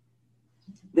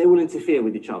 they will interfere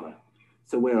with each other.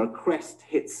 So where a crest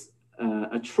hits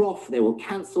a trough, they will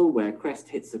cancel. Where a crest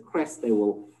hits a crest, they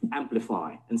will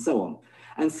amplify, and so on.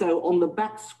 And so on the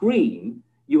back screen,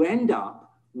 you end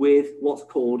up with what's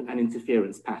called an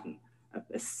interference pattern,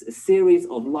 a series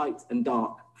of light and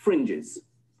dark fringes,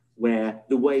 where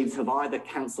the waves have either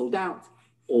cancelled out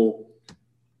or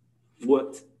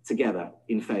worked together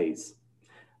in phase.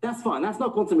 That's fine. That's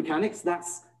not quantum mechanics.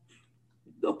 That's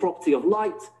a property of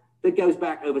light that goes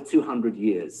back over 200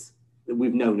 years that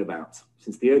we've known about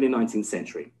since the early 19th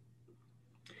century.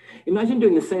 Imagine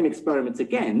doing the same experiment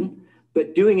again,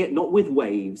 but doing it not with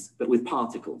waves, but with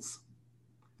particles.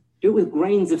 Do it with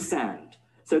grains of sand.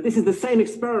 So this is the same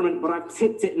experiment, but I've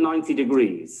tipped it 90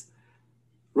 degrees.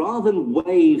 Rather than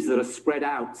waves that are spread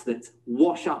out that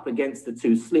wash up against the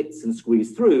two slits and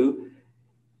squeeze through,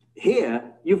 here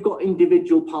you've got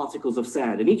individual particles of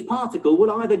sand, and each particle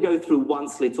will either go through one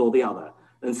slit or the other.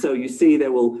 And so you see they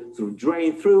will sort of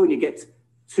drain through, and you get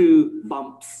two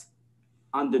bumps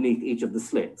underneath each of the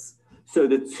slits. So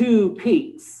the two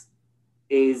peaks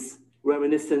is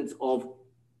reminiscent of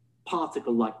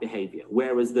particle-like behavior,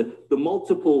 whereas the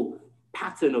multiple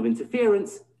pattern of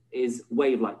interference is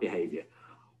wave-like behavior.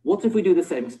 What if we do the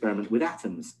same experiment with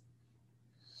atoms?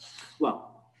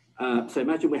 Well, so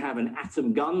imagine we have an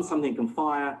atom gun, something can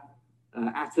fire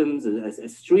atoms, a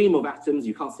stream of atoms.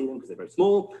 You can't see them because they're very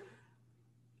small.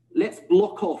 Let's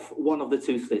block off one of the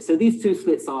two slits. So these two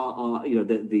slits are you know,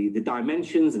 the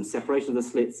dimensions and separation of the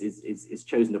slits is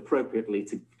chosen appropriately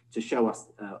to show us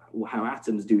how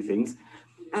atoms do things.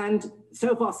 And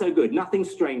so far, so good. Nothing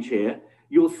strange here.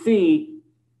 You'll see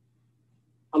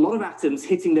a lot of atoms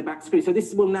hitting the back screen. So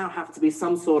this will now have to be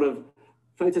some sort of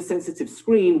photosensitive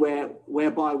screen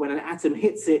whereby when an atom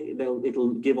hits it,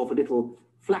 it'll give off a little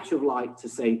flash of light to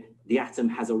say the atom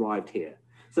has arrived here.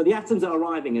 So the atoms are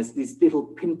arriving as these little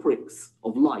pinpricks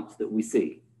of light that we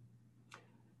see.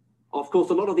 Of course,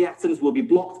 a lot of the atoms will be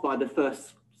blocked by the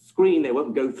first screen. They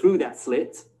won't go through that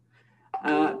slit.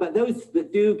 But those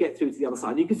that do get through to the other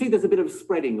side, you can see there's a bit of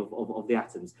spreading of the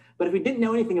atoms. But if we didn't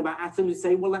know anything about atoms, we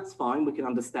say, well, that's fine. We can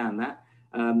understand that.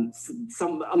 A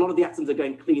lot of the atoms are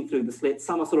going clean through the slit.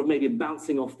 Some are sort of maybe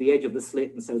bouncing off the edge of the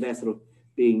slit, and so they're sort of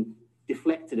being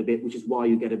deflected a bit, which is why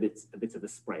you get a bit of a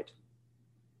spread.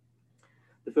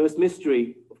 The first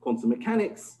mystery of quantum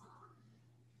mechanics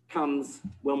comes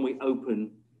when we open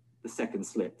the second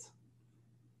slit.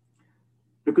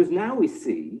 Because now we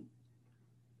see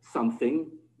something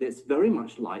that's very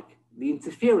much like the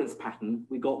interference pattern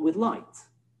we got with light.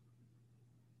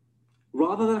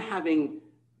 Rather than having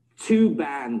two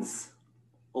bands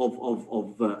of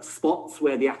spots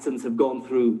where the atoms have gone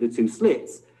through the two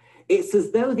slits, it's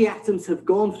as though the atoms have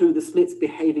gone through the slits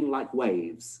behaving like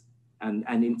waves, and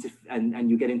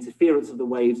you get interference of the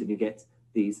waves and you get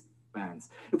these bands.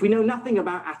 If we know nothing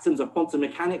about atoms or quantum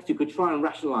mechanics, you could try and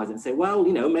rationalize it and say, well,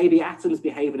 you know, maybe atoms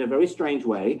behave in a very strange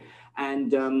way,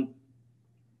 and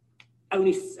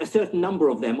only a certain number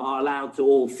of them are allowed to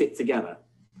all sit together.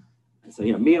 And so,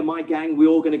 you know, me and my gang, we're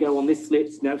all going to go on this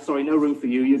slit. No, sorry, no room for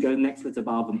you. You go the next slit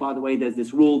above. And by the way, there's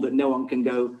this rule that no one can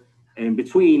go in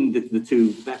between the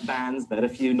two bands, but a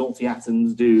few naughty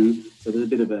atoms do. So there's a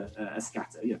bit of a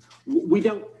scatter. You know, we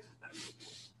don't.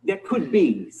 There could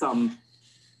be some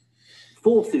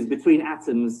forces between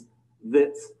atoms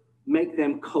that make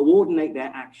them coordinate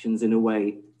their actions in a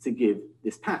way to give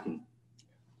this pattern.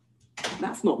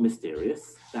 That's not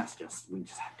mysterious. That's just, we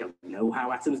just don't know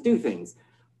how atoms do things.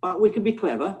 But we can be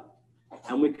clever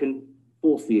and we can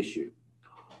force the issue.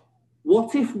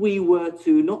 What if we were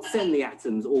to not send the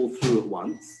atoms all through at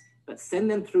once, but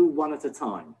send them through one at a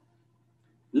time?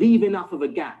 Leave enough of a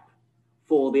gap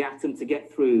for the atom to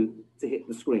get through to hit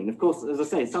the screen. Of course, as I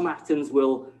say, some atoms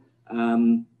will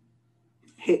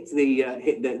hit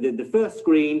the first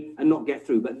screen and not get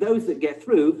through, but those that get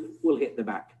through will hit the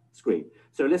back screen.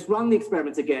 So let's run the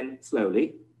experiment again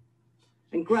slowly,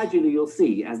 and gradually you'll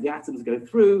see as the atoms go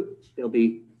through, they'll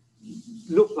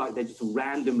look like they're just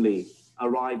randomly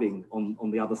arriving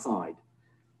on the other side.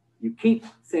 You keep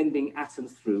sending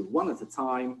atoms through one at a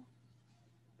time,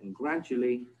 and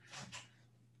gradually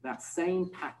that same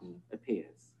pattern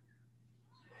appears.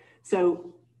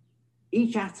 So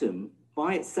each atom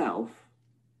by itself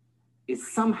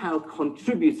is somehow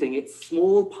contributing its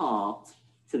small part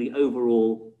to the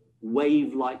overall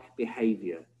wave-like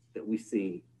behavior that we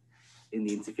see in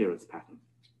the interference pattern.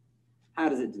 How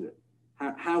does it do it?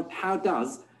 How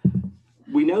does,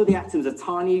 we know the atom's a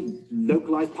tiny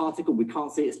localized particle. We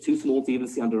can't see it. It's too small to even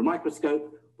see under a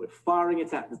microscope. We're firing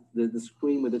it at the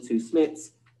screen with the two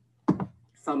slits.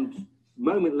 Some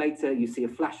moment later, you see a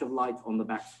flash of light on the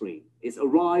back screen. It's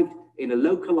arrived in a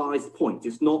localized point.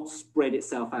 It's not spread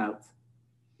itself out.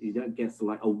 You don't get sort of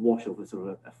like a wash of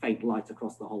a faint light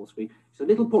across the whole screen. It's a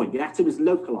little point. The atom is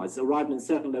localized. It's arrived in a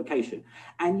certain location.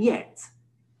 And yet,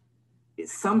 it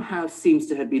somehow seems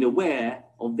to have been aware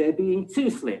of there being two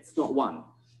slits, not one,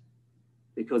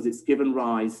 because it's given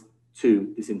rise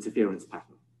to this interference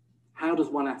pattern. How does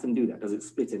one atom do that? Does it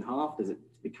split in half? Does it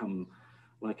become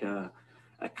like a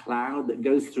cloud that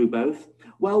goes through both?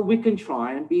 Well, we can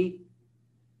try and be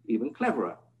even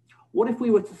cleverer. What if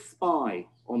we were to spy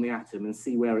on the atom and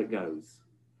see where it goes?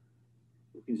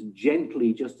 We can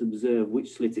gently just observe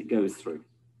which slit it goes through.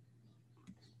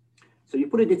 So you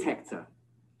put a detector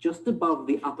just above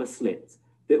the upper slit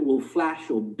that will flash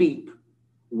or beep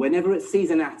whenever it sees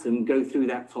an atom go through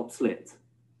that top slit.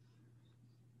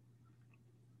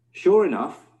 Sure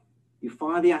enough, you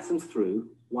fire the atoms through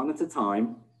one at a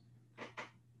time.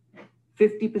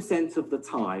 50% of the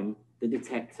time, the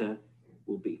detector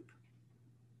will beep.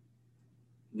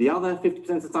 The other 50%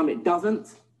 of the time it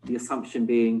doesn't, the assumption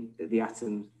being that the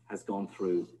atom has gone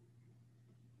through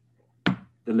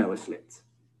the lower slit.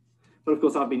 But of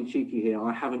course, I've been cheeky here.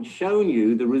 I haven't shown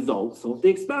you the results of the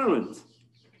experiment.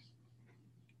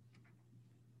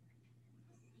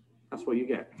 That's what you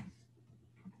get.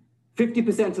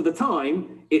 50% of the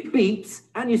time, it beeps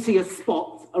and you see a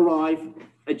spot arrive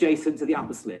adjacent to the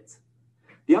upper slit.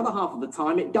 The other half of the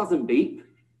time, it doesn't beep,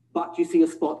 but you see a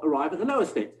spot arrive at the lower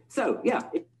slit. So, yeah.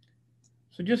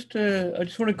 So I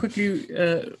just want to quickly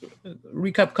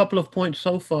recap a couple of points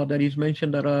so far that he's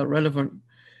mentioned that are relevant.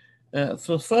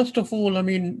 So first of all, I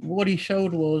mean, what he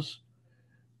showed was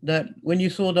that when you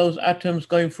saw those atoms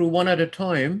going through one at a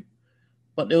time,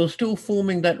 but they were still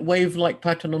forming that wave-like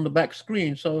pattern on the back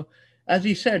screen. So as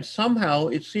he said, somehow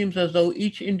it seems as though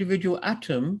each individual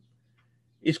atom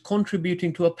is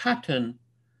contributing to a pattern.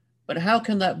 But how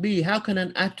can that be? How can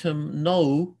an atom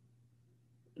know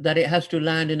that it has to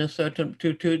land in a certain,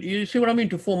 you see what I mean,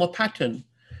 to form a pattern?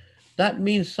 That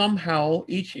means somehow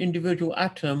each individual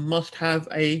atom must have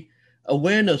a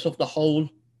awareness of the whole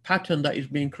pattern that is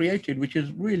being created, which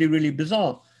is really, really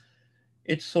bizarre.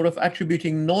 It's sort of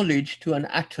attributing knowledge to an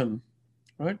atom,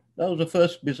 right? That was the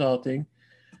first bizarre thing.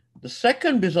 The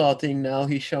second bizarre thing now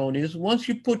he's shown is once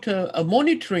you put a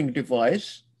monitoring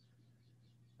device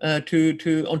on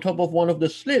top of one of the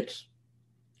slits,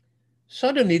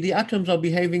 suddenly the atoms are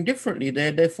behaving differently.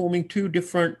 They're forming two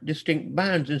different distinct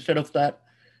bands instead of that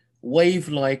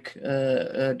wave-like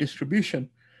distribution.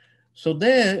 So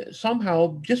they're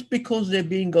somehow, just because they're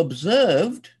being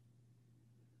observed,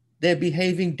 they're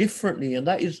behaving differently. And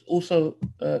that is also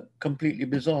completely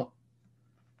bizarre.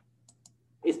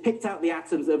 It's picked out the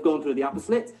atoms that have gone through the upper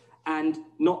slit and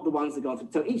not the ones that have gone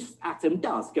through. So each atom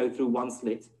does go through one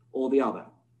slit or the other.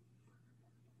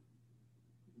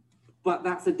 But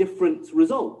that's a different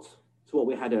result to what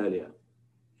we had earlier.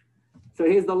 So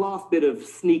here's the last bit of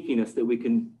sneakiness that we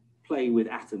can play with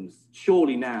atoms.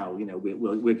 Surely now, you know,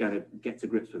 we're going to get to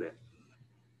grips with it.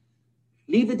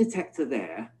 Leave the detector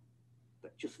there,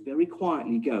 but just very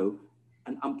quietly go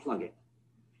and unplug it.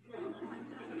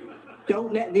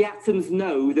 Don't let the atoms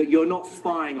know that you're not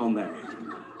spying on them.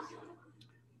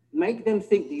 Make them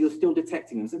think that you're still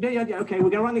detecting them. So, yeah, okay, we're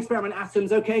going to run the experiment,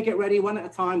 atoms. Okay, get ready, one at a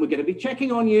time. We're going to be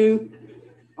checking on you.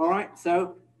 All right,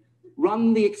 so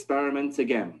run the experiment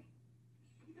again.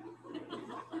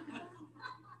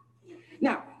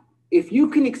 Now, if you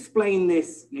can explain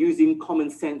this using common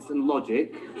sense and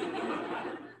logic,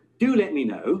 do let me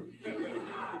know,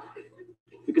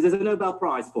 because there's a Nobel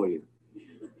Prize for you.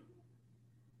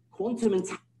 Quantum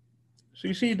entanglement. So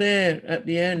you see there at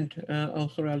the end, I'll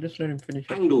just let him finish.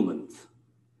 Entanglement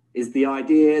is the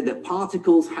idea that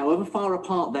particles, however far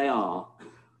apart they are,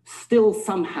 still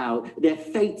somehow, their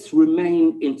fates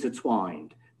remain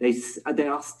intertwined. They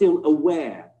are still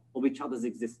aware of each other's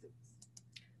existence.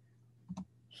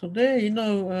 So there, you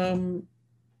know,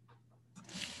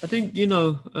 I think, you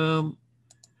know,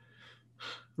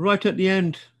 right at the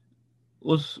end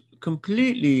was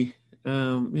completely,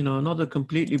 you know, another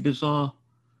completely bizarre,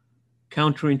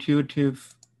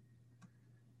 counterintuitive,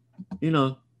 you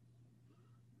know,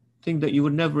 thing that you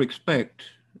would never expect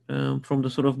from the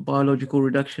sort of biological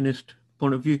reductionist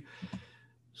point of view.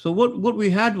 So what we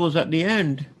had was at the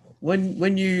end,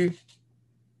 when you,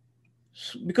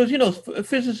 because, you know,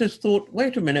 physicists thought,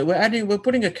 wait a minute, we're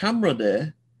putting a camera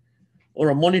there or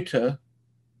a monitor,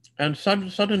 and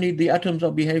suddenly the atoms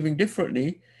are behaving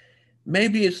differently.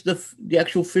 Maybe it's the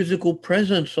actual physical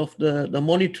presence of the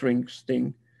monitoring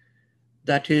thing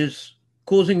that is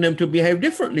causing them to behave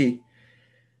differently.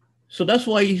 So that's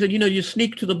why he said, you know, you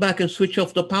sneak to the back and switch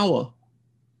off the power.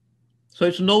 So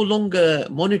it's no longer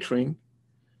monitoring,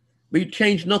 but you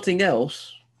change nothing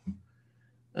else.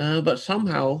 But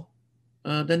somehow,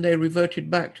 then they reverted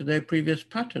back to their previous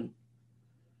pattern.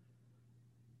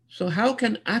 So how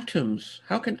can atoms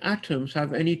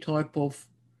have any type of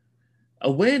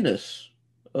awareness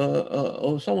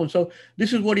or so on? So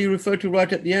this is what he referred to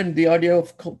right at the end, the idea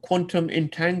of quantum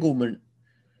entanglement.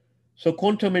 So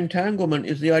quantum entanglement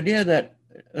is the idea that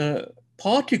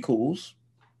particles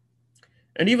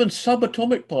And even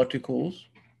subatomic particles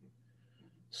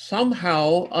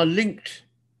somehow are linked.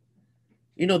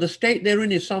 You know, the state they're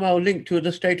in is somehow linked to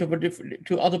the state of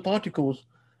to other particles.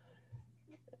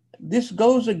 This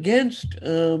goes against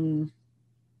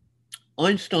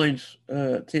Einstein's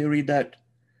theory that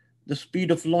the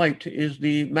speed of light is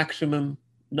the maximum.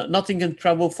 Nothing can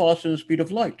travel faster than the speed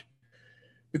of light.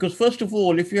 Because first of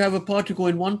all, if you have a particle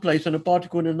in one place and a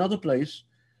particle in another place,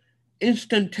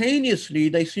 instantaneously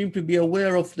they seem to be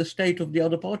aware of the state of the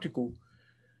other particle.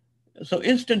 So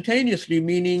instantaneously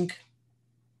meaning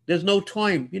there's no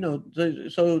time, you know,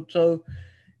 so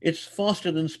it's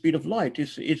faster than the speed of light.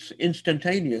 It's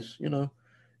instantaneous, you know.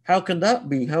 How can that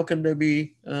be? How can there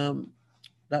be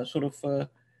that sort of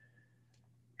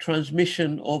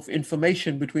transmission of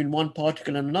information between one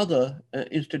particle and another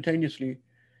instantaneously?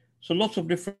 So lots of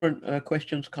different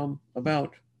questions come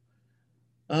about.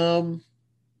 So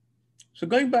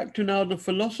going back to now the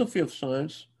philosophy of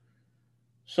science.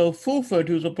 So Fulford,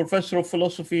 who's a professor of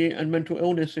philosophy and mental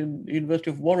illness in the University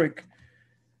of Warwick,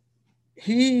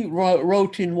 he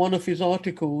wrote in one of his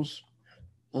articles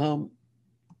that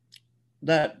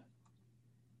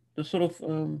the sort of,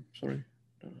 sorry,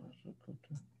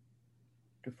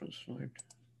 different slide.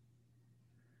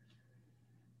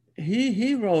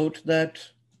 He wrote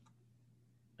that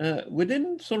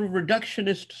within sort of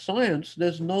reductionist science,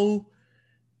 there's no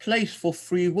place for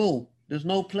free will. There's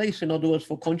no place, in other words,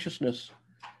 for consciousness,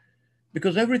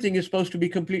 because everything is supposed to be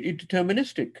completely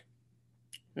deterministic.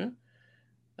 Yeah?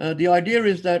 The idea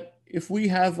is that if we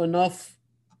have enough,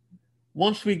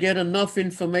 once we get enough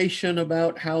information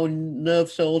about how nerve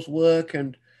cells work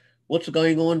and what's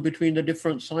going on between the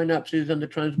different synapses and the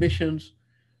transmissions,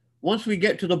 once we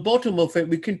get to the bottom of it,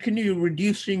 we continue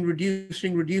reducing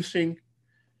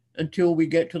until we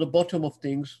get to the bottom of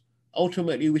things.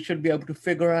 Ultimately, we should be able to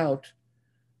figure out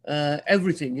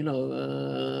everything, you know,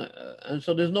 and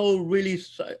so there's no really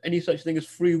any such thing as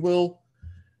free will.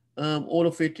 All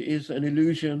of it is an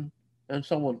illusion and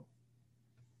so on.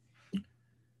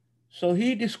 So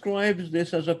he describes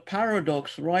this as a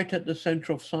paradox right at the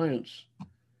center of science.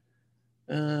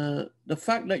 The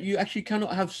fact that you actually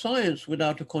cannot have science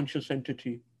without a conscious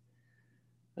entity.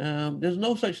 There's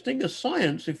no such thing as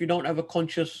science if you don't have a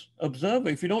conscious observer.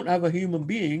 If you don't have a human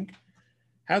being,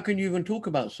 how can you even talk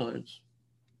about science?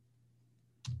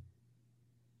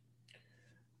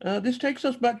 This takes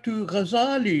us back to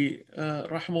Ghazali,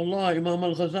 rahimahullah, Imam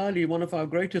al-Ghazali, one of our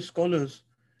greatest scholars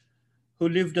who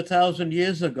lived 1,000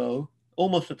 years ago,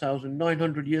 almost 1,000,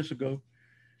 900 years ago.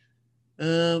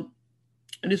 And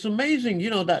it's amazing, you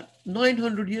know, that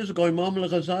 900 years ago, Imam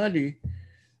al-Ghazali,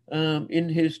 in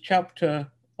his chapter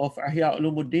of Ihya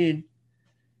Ulumuddin,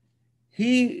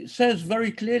 he says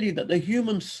very clearly that the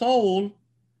human soul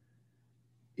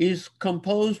is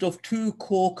composed of two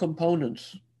core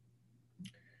components.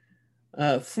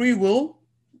 Free will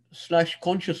 /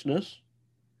 consciousness,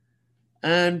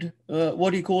 and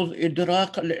what he calls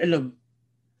idrak al-ilm.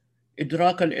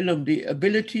 Idrak al-ilm, the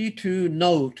ability to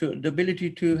know, the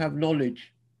ability to have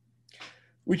knowledge,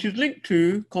 which is linked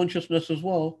to consciousness as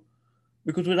well,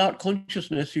 because without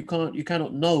consciousness, you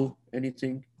cannot know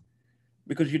anything,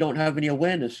 because you don't have any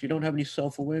awareness, you don't have any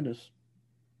self-awareness.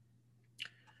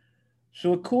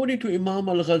 So according to Imam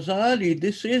al-Ghazali,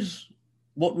 this is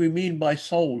what we mean by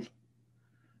soul,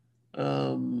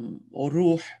 or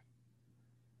ruh.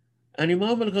 And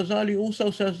Imam al-Ghazali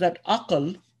also says that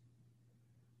aql,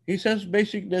 he says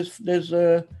basically there's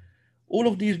all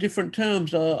of these different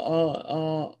terms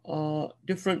are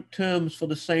different terms for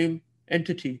the same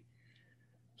entity.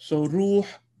 So ruh,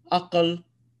 aql,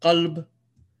 qalb,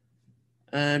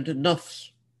 and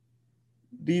nafs.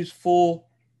 These four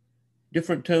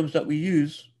different terms that we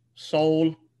use,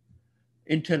 soul,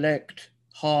 intellect,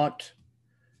 heart,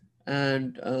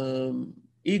 and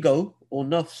ego or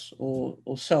nafs or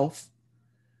self.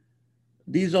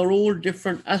 These are all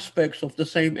different aspects of the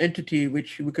same entity,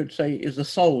 which we could say is the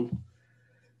soul.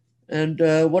 And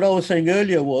what I was saying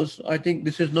earlier was, I think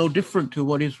this is no different to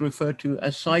what is referred to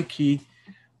as psyche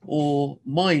or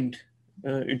mind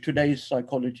in today's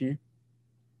psychology.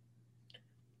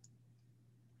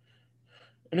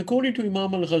 And according to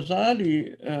Imam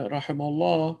al-Ghazali,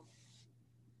 rahimahullah,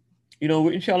 you know,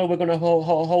 inshallah, we're going to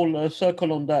hold a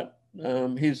circle on that,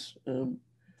 his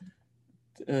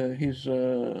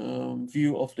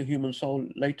view of the human soul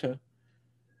later.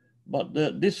 But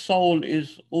this soul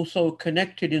is also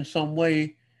connected in some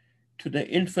way to the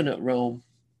infinite realm,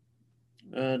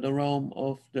 the realm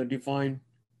of the divine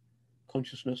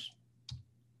consciousness.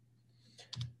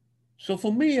 So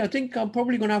for me, I think I'm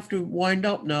probably going to have to wind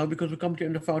up now because we've come to the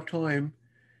end of our time.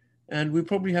 And we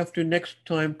probably have to next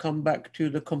time come back to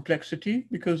the complexity,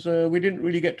 because we didn't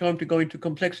really get time to go into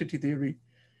complexity theory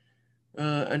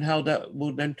and how that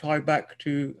will then tie back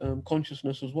to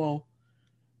consciousness as well.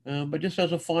 But just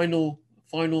as a final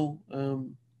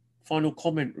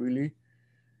comment, really,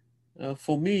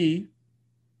 for me,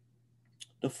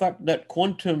 the fact that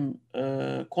quantum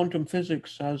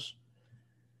physics has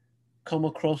come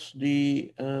across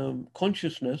the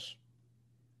consciousness,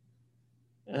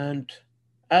 and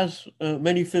as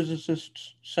many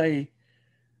physicists say,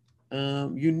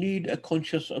 you need a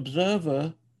conscious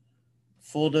observer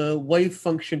for the wave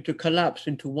function to collapse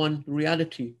into one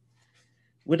reality.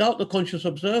 Without the conscious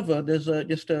observer, there's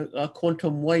just a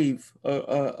quantum wave,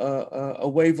 a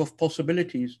wave of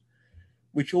possibilities,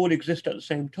 which all exist at the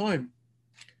same time.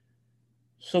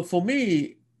 So for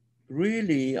me,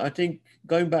 really, I think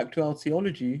going back to our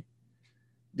theology,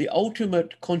 the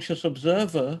ultimate conscious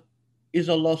observer is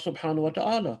Allah subhanahu wa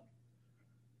ta'ala.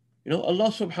 You know, Allah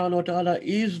subhanahu wa ta'ala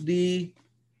is the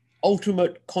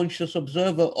ultimate conscious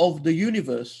observer of the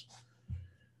universe.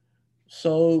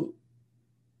 So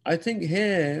I think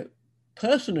here,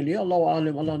 personally, Allahu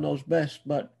Alim, Allah knows best,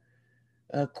 but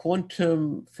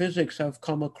quantum physics have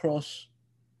come across,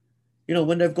 you know,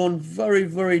 when they've gone very,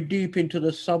 very deep into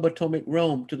the subatomic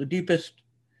realm, to the deepest,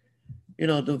 you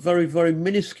know, the very, very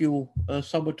minuscule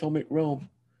subatomic realm,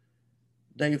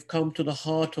 they've come to the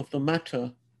heart of the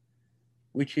matter,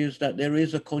 which is that there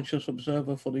is a conscious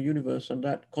observer for the universe, and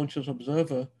that conscious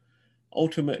observer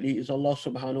ultimately is Allah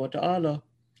subhanahu wa ta'ala.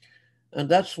 And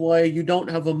that's why you don't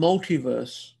have a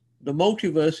multiverse. The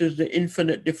multiverse is the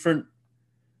infinite different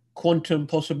quantum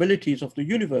possibilities of the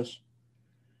universe.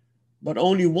 But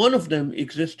only one of them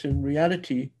exists in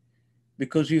reality,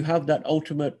 because you have that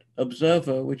ultimate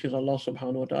observer, which is Allah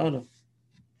subhanahu wa ta'ala.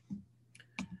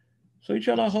 So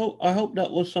inshallah, I hope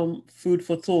that was some food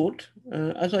for thought.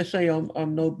 As I say, I'm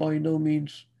by no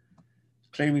means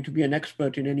claiming to be an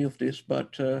expert in any of this,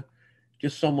 but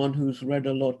just someone who's read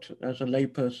a lot as a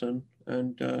layperson,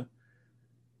 and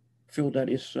feel that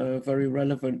it's very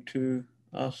relevant to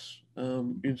us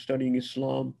in studying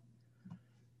Islam.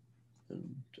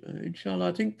 And inshallah,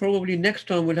 I think probably next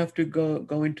time we'll have to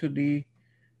go into the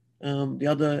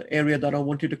other area that I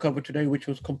wanted to cover today, which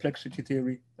was complexity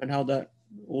theory and how that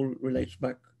all relates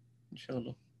back,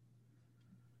 inshallah.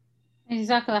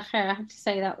 Jazakallah khair. I have to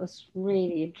say that was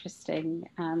really interesting,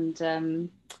 and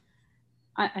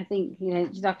I think, you know,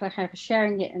 Jazakallah khair for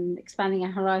sharing it and expanding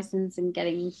our horizons and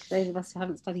getting those of us who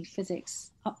haven't studied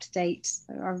physics up to date.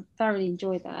 So I thoroughly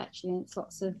enjoyed that, actually. And it's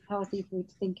lots of healthy food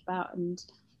to think about, and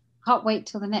can't wait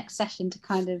till the next session to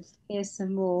kind of hear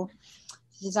some more.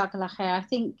 Jazakallah khair. I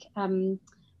think,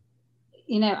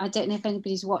 you know, I don't know if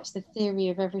anybody's watched The Theory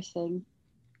of Everything,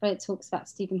 but it talks about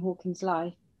Stephen Hawking's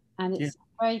life. And it's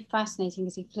very fascinating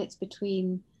as he flits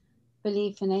between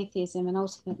belief and atheism. And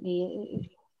ultimately,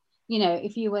 you know,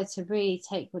 if you were to really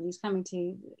take what he's coming to,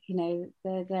 you know,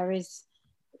 there is,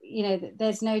 you know,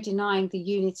 there's no denying the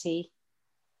unity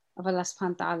of Allah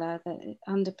subhanahu wa ta'ala that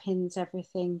underpins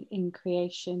everything in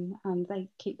creation. And they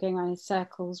keep going around in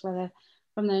circles, whether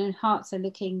from their own hearts are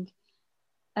looking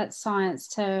at science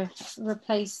to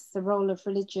replace the role of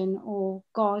religion or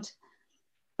God.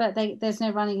 But there's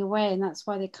no running away, and that's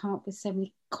why they come up with so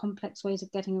many complex ways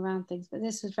of getting around things. But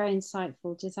this was very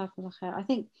insightful. Jazakallah khair. I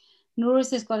think Nouriz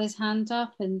has got his hand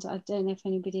up, and I don't know if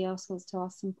anybody else wants to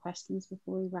ask some questions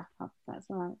before we wrap up. If that's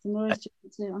all right. So Nouriz, do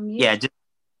you want to unmute? Yeah,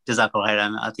 Jazakallah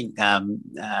khair. I think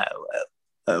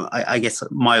I guess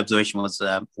my observation was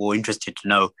we're interested to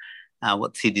know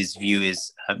what Siddhi's view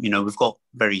is. You know, we've got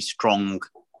very strong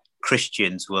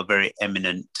Christians who are very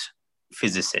eminent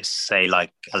physicists, say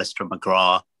like Alistair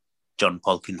McGrath, John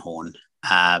Polkinghorne,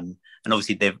 and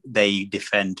obviously they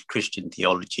defend Christian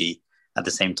theology at the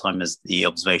same time as the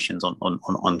observations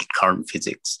on current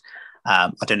physics. I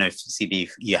don't know if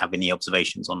you have any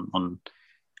observations on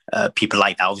people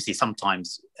like that. Obviously,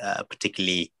 sometimes,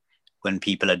 particularly when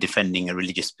people are defending a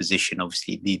religious position,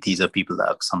 obviously these are people that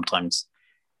are sometimes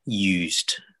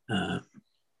used. No,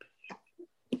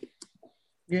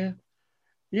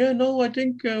 I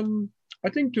think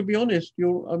to be honest,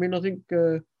 I think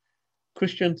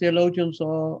Christian theologians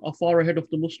are far ahead of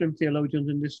the Muslim theologians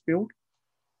in this field.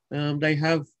 They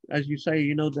have, as you say,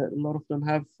 you know, that a lot of them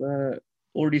have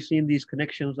already seen these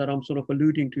connections that I'm sort of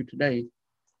alluding to today.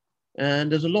 And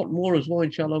there's a lot more as well,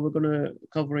 inshallah, we're going to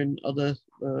cover in other,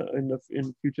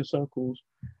 in future circles.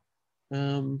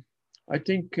 I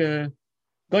think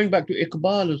going back to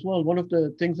Iqbal as well, one of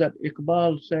the things that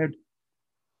Iqbal said,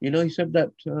 you know, he said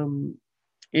that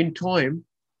in time,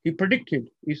 he predicted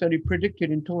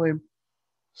in time,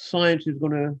 science is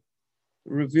going to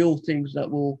reveal things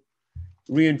that will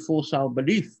reinforce our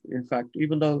belief, in fact,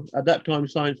 even though at that time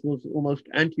science was almost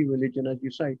anti-religion, as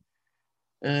you say.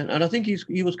 And I think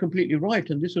he was completely right.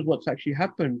 And this is what's actually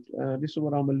happened. This is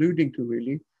what I'm alluding to,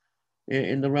 really,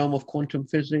 in the realm of quantum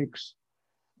physics.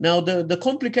 Now, the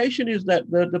complication is that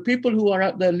the people who are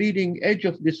at the leading edge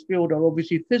of this field are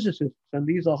obviously physicists, and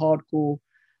these are hardcore.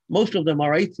 Most of them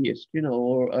are atheists, you know,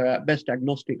 or at best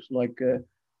agnostics like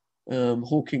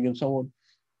Hawking and so on.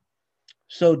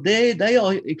 So they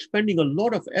are expending a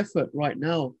lot of effort right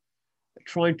now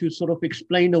trying to sort of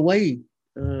explain away,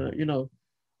 you know,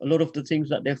 a lot of the things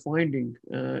that they're finding,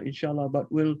 inshallah.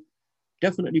 But we'll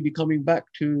definitely be coming back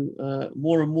to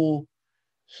more and more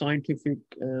scientific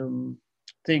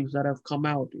things that have come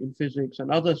out in physics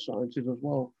and other sciences as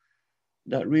well,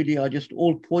 that really are just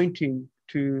all pointing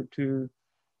to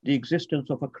the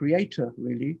existence of a creator,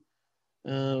 really,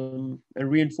 and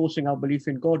reinforcing our belief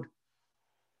in God.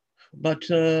 But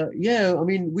yeah, I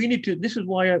mean, we need to, this is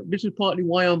partly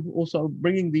why I'm also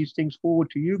bringing these things forward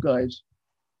to you guys,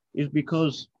 is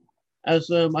because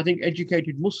as I think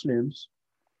educated Muslims,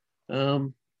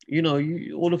 you know,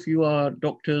 all of you are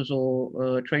doctors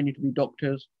or training to be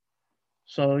doctors.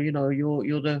 So, you know,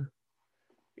 you're the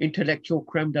intellectual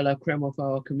creme de la creme of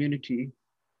our community.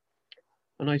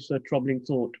 I know it's a troubling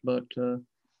thought, but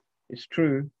it's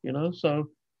true, you know. So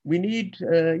we need,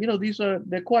 you know, these are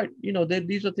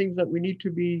things that we need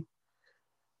to be,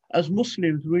 as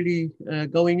Muslims, really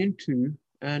going into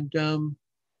and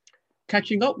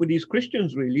catching up with these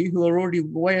Christians, really, who are already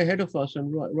way ahead of us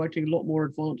and writing a lot more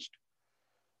advanced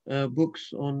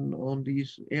books on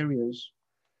these areas,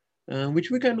 which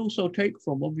we can also take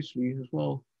from, obviously, as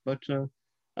well. But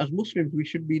as Muslims, we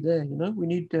should be there, you know. We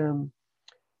need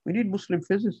Muslim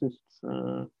physicists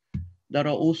that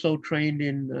are also trained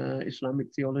in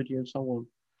Islamic theology and so on,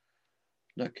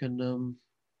 that can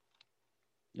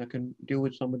deal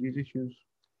with some of these issues.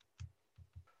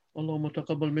 اللهم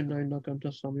تقبل منا إنك أنت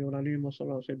السميع العليم وصلى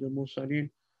الله على سيدنا المرسلين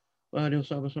وآله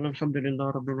وصحبه وسلم الحمد لله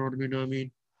رب العالمين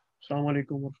آمين. السلام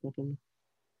عليكم ورحمة الله.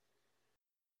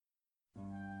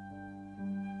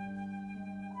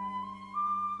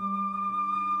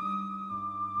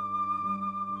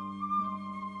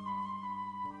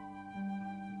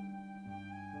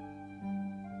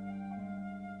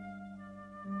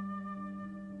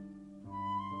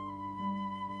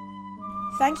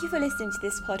 Thank you for listening to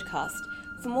this podcast.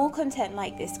 For more content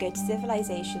like this, go to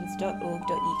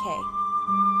civilizations.org.uk.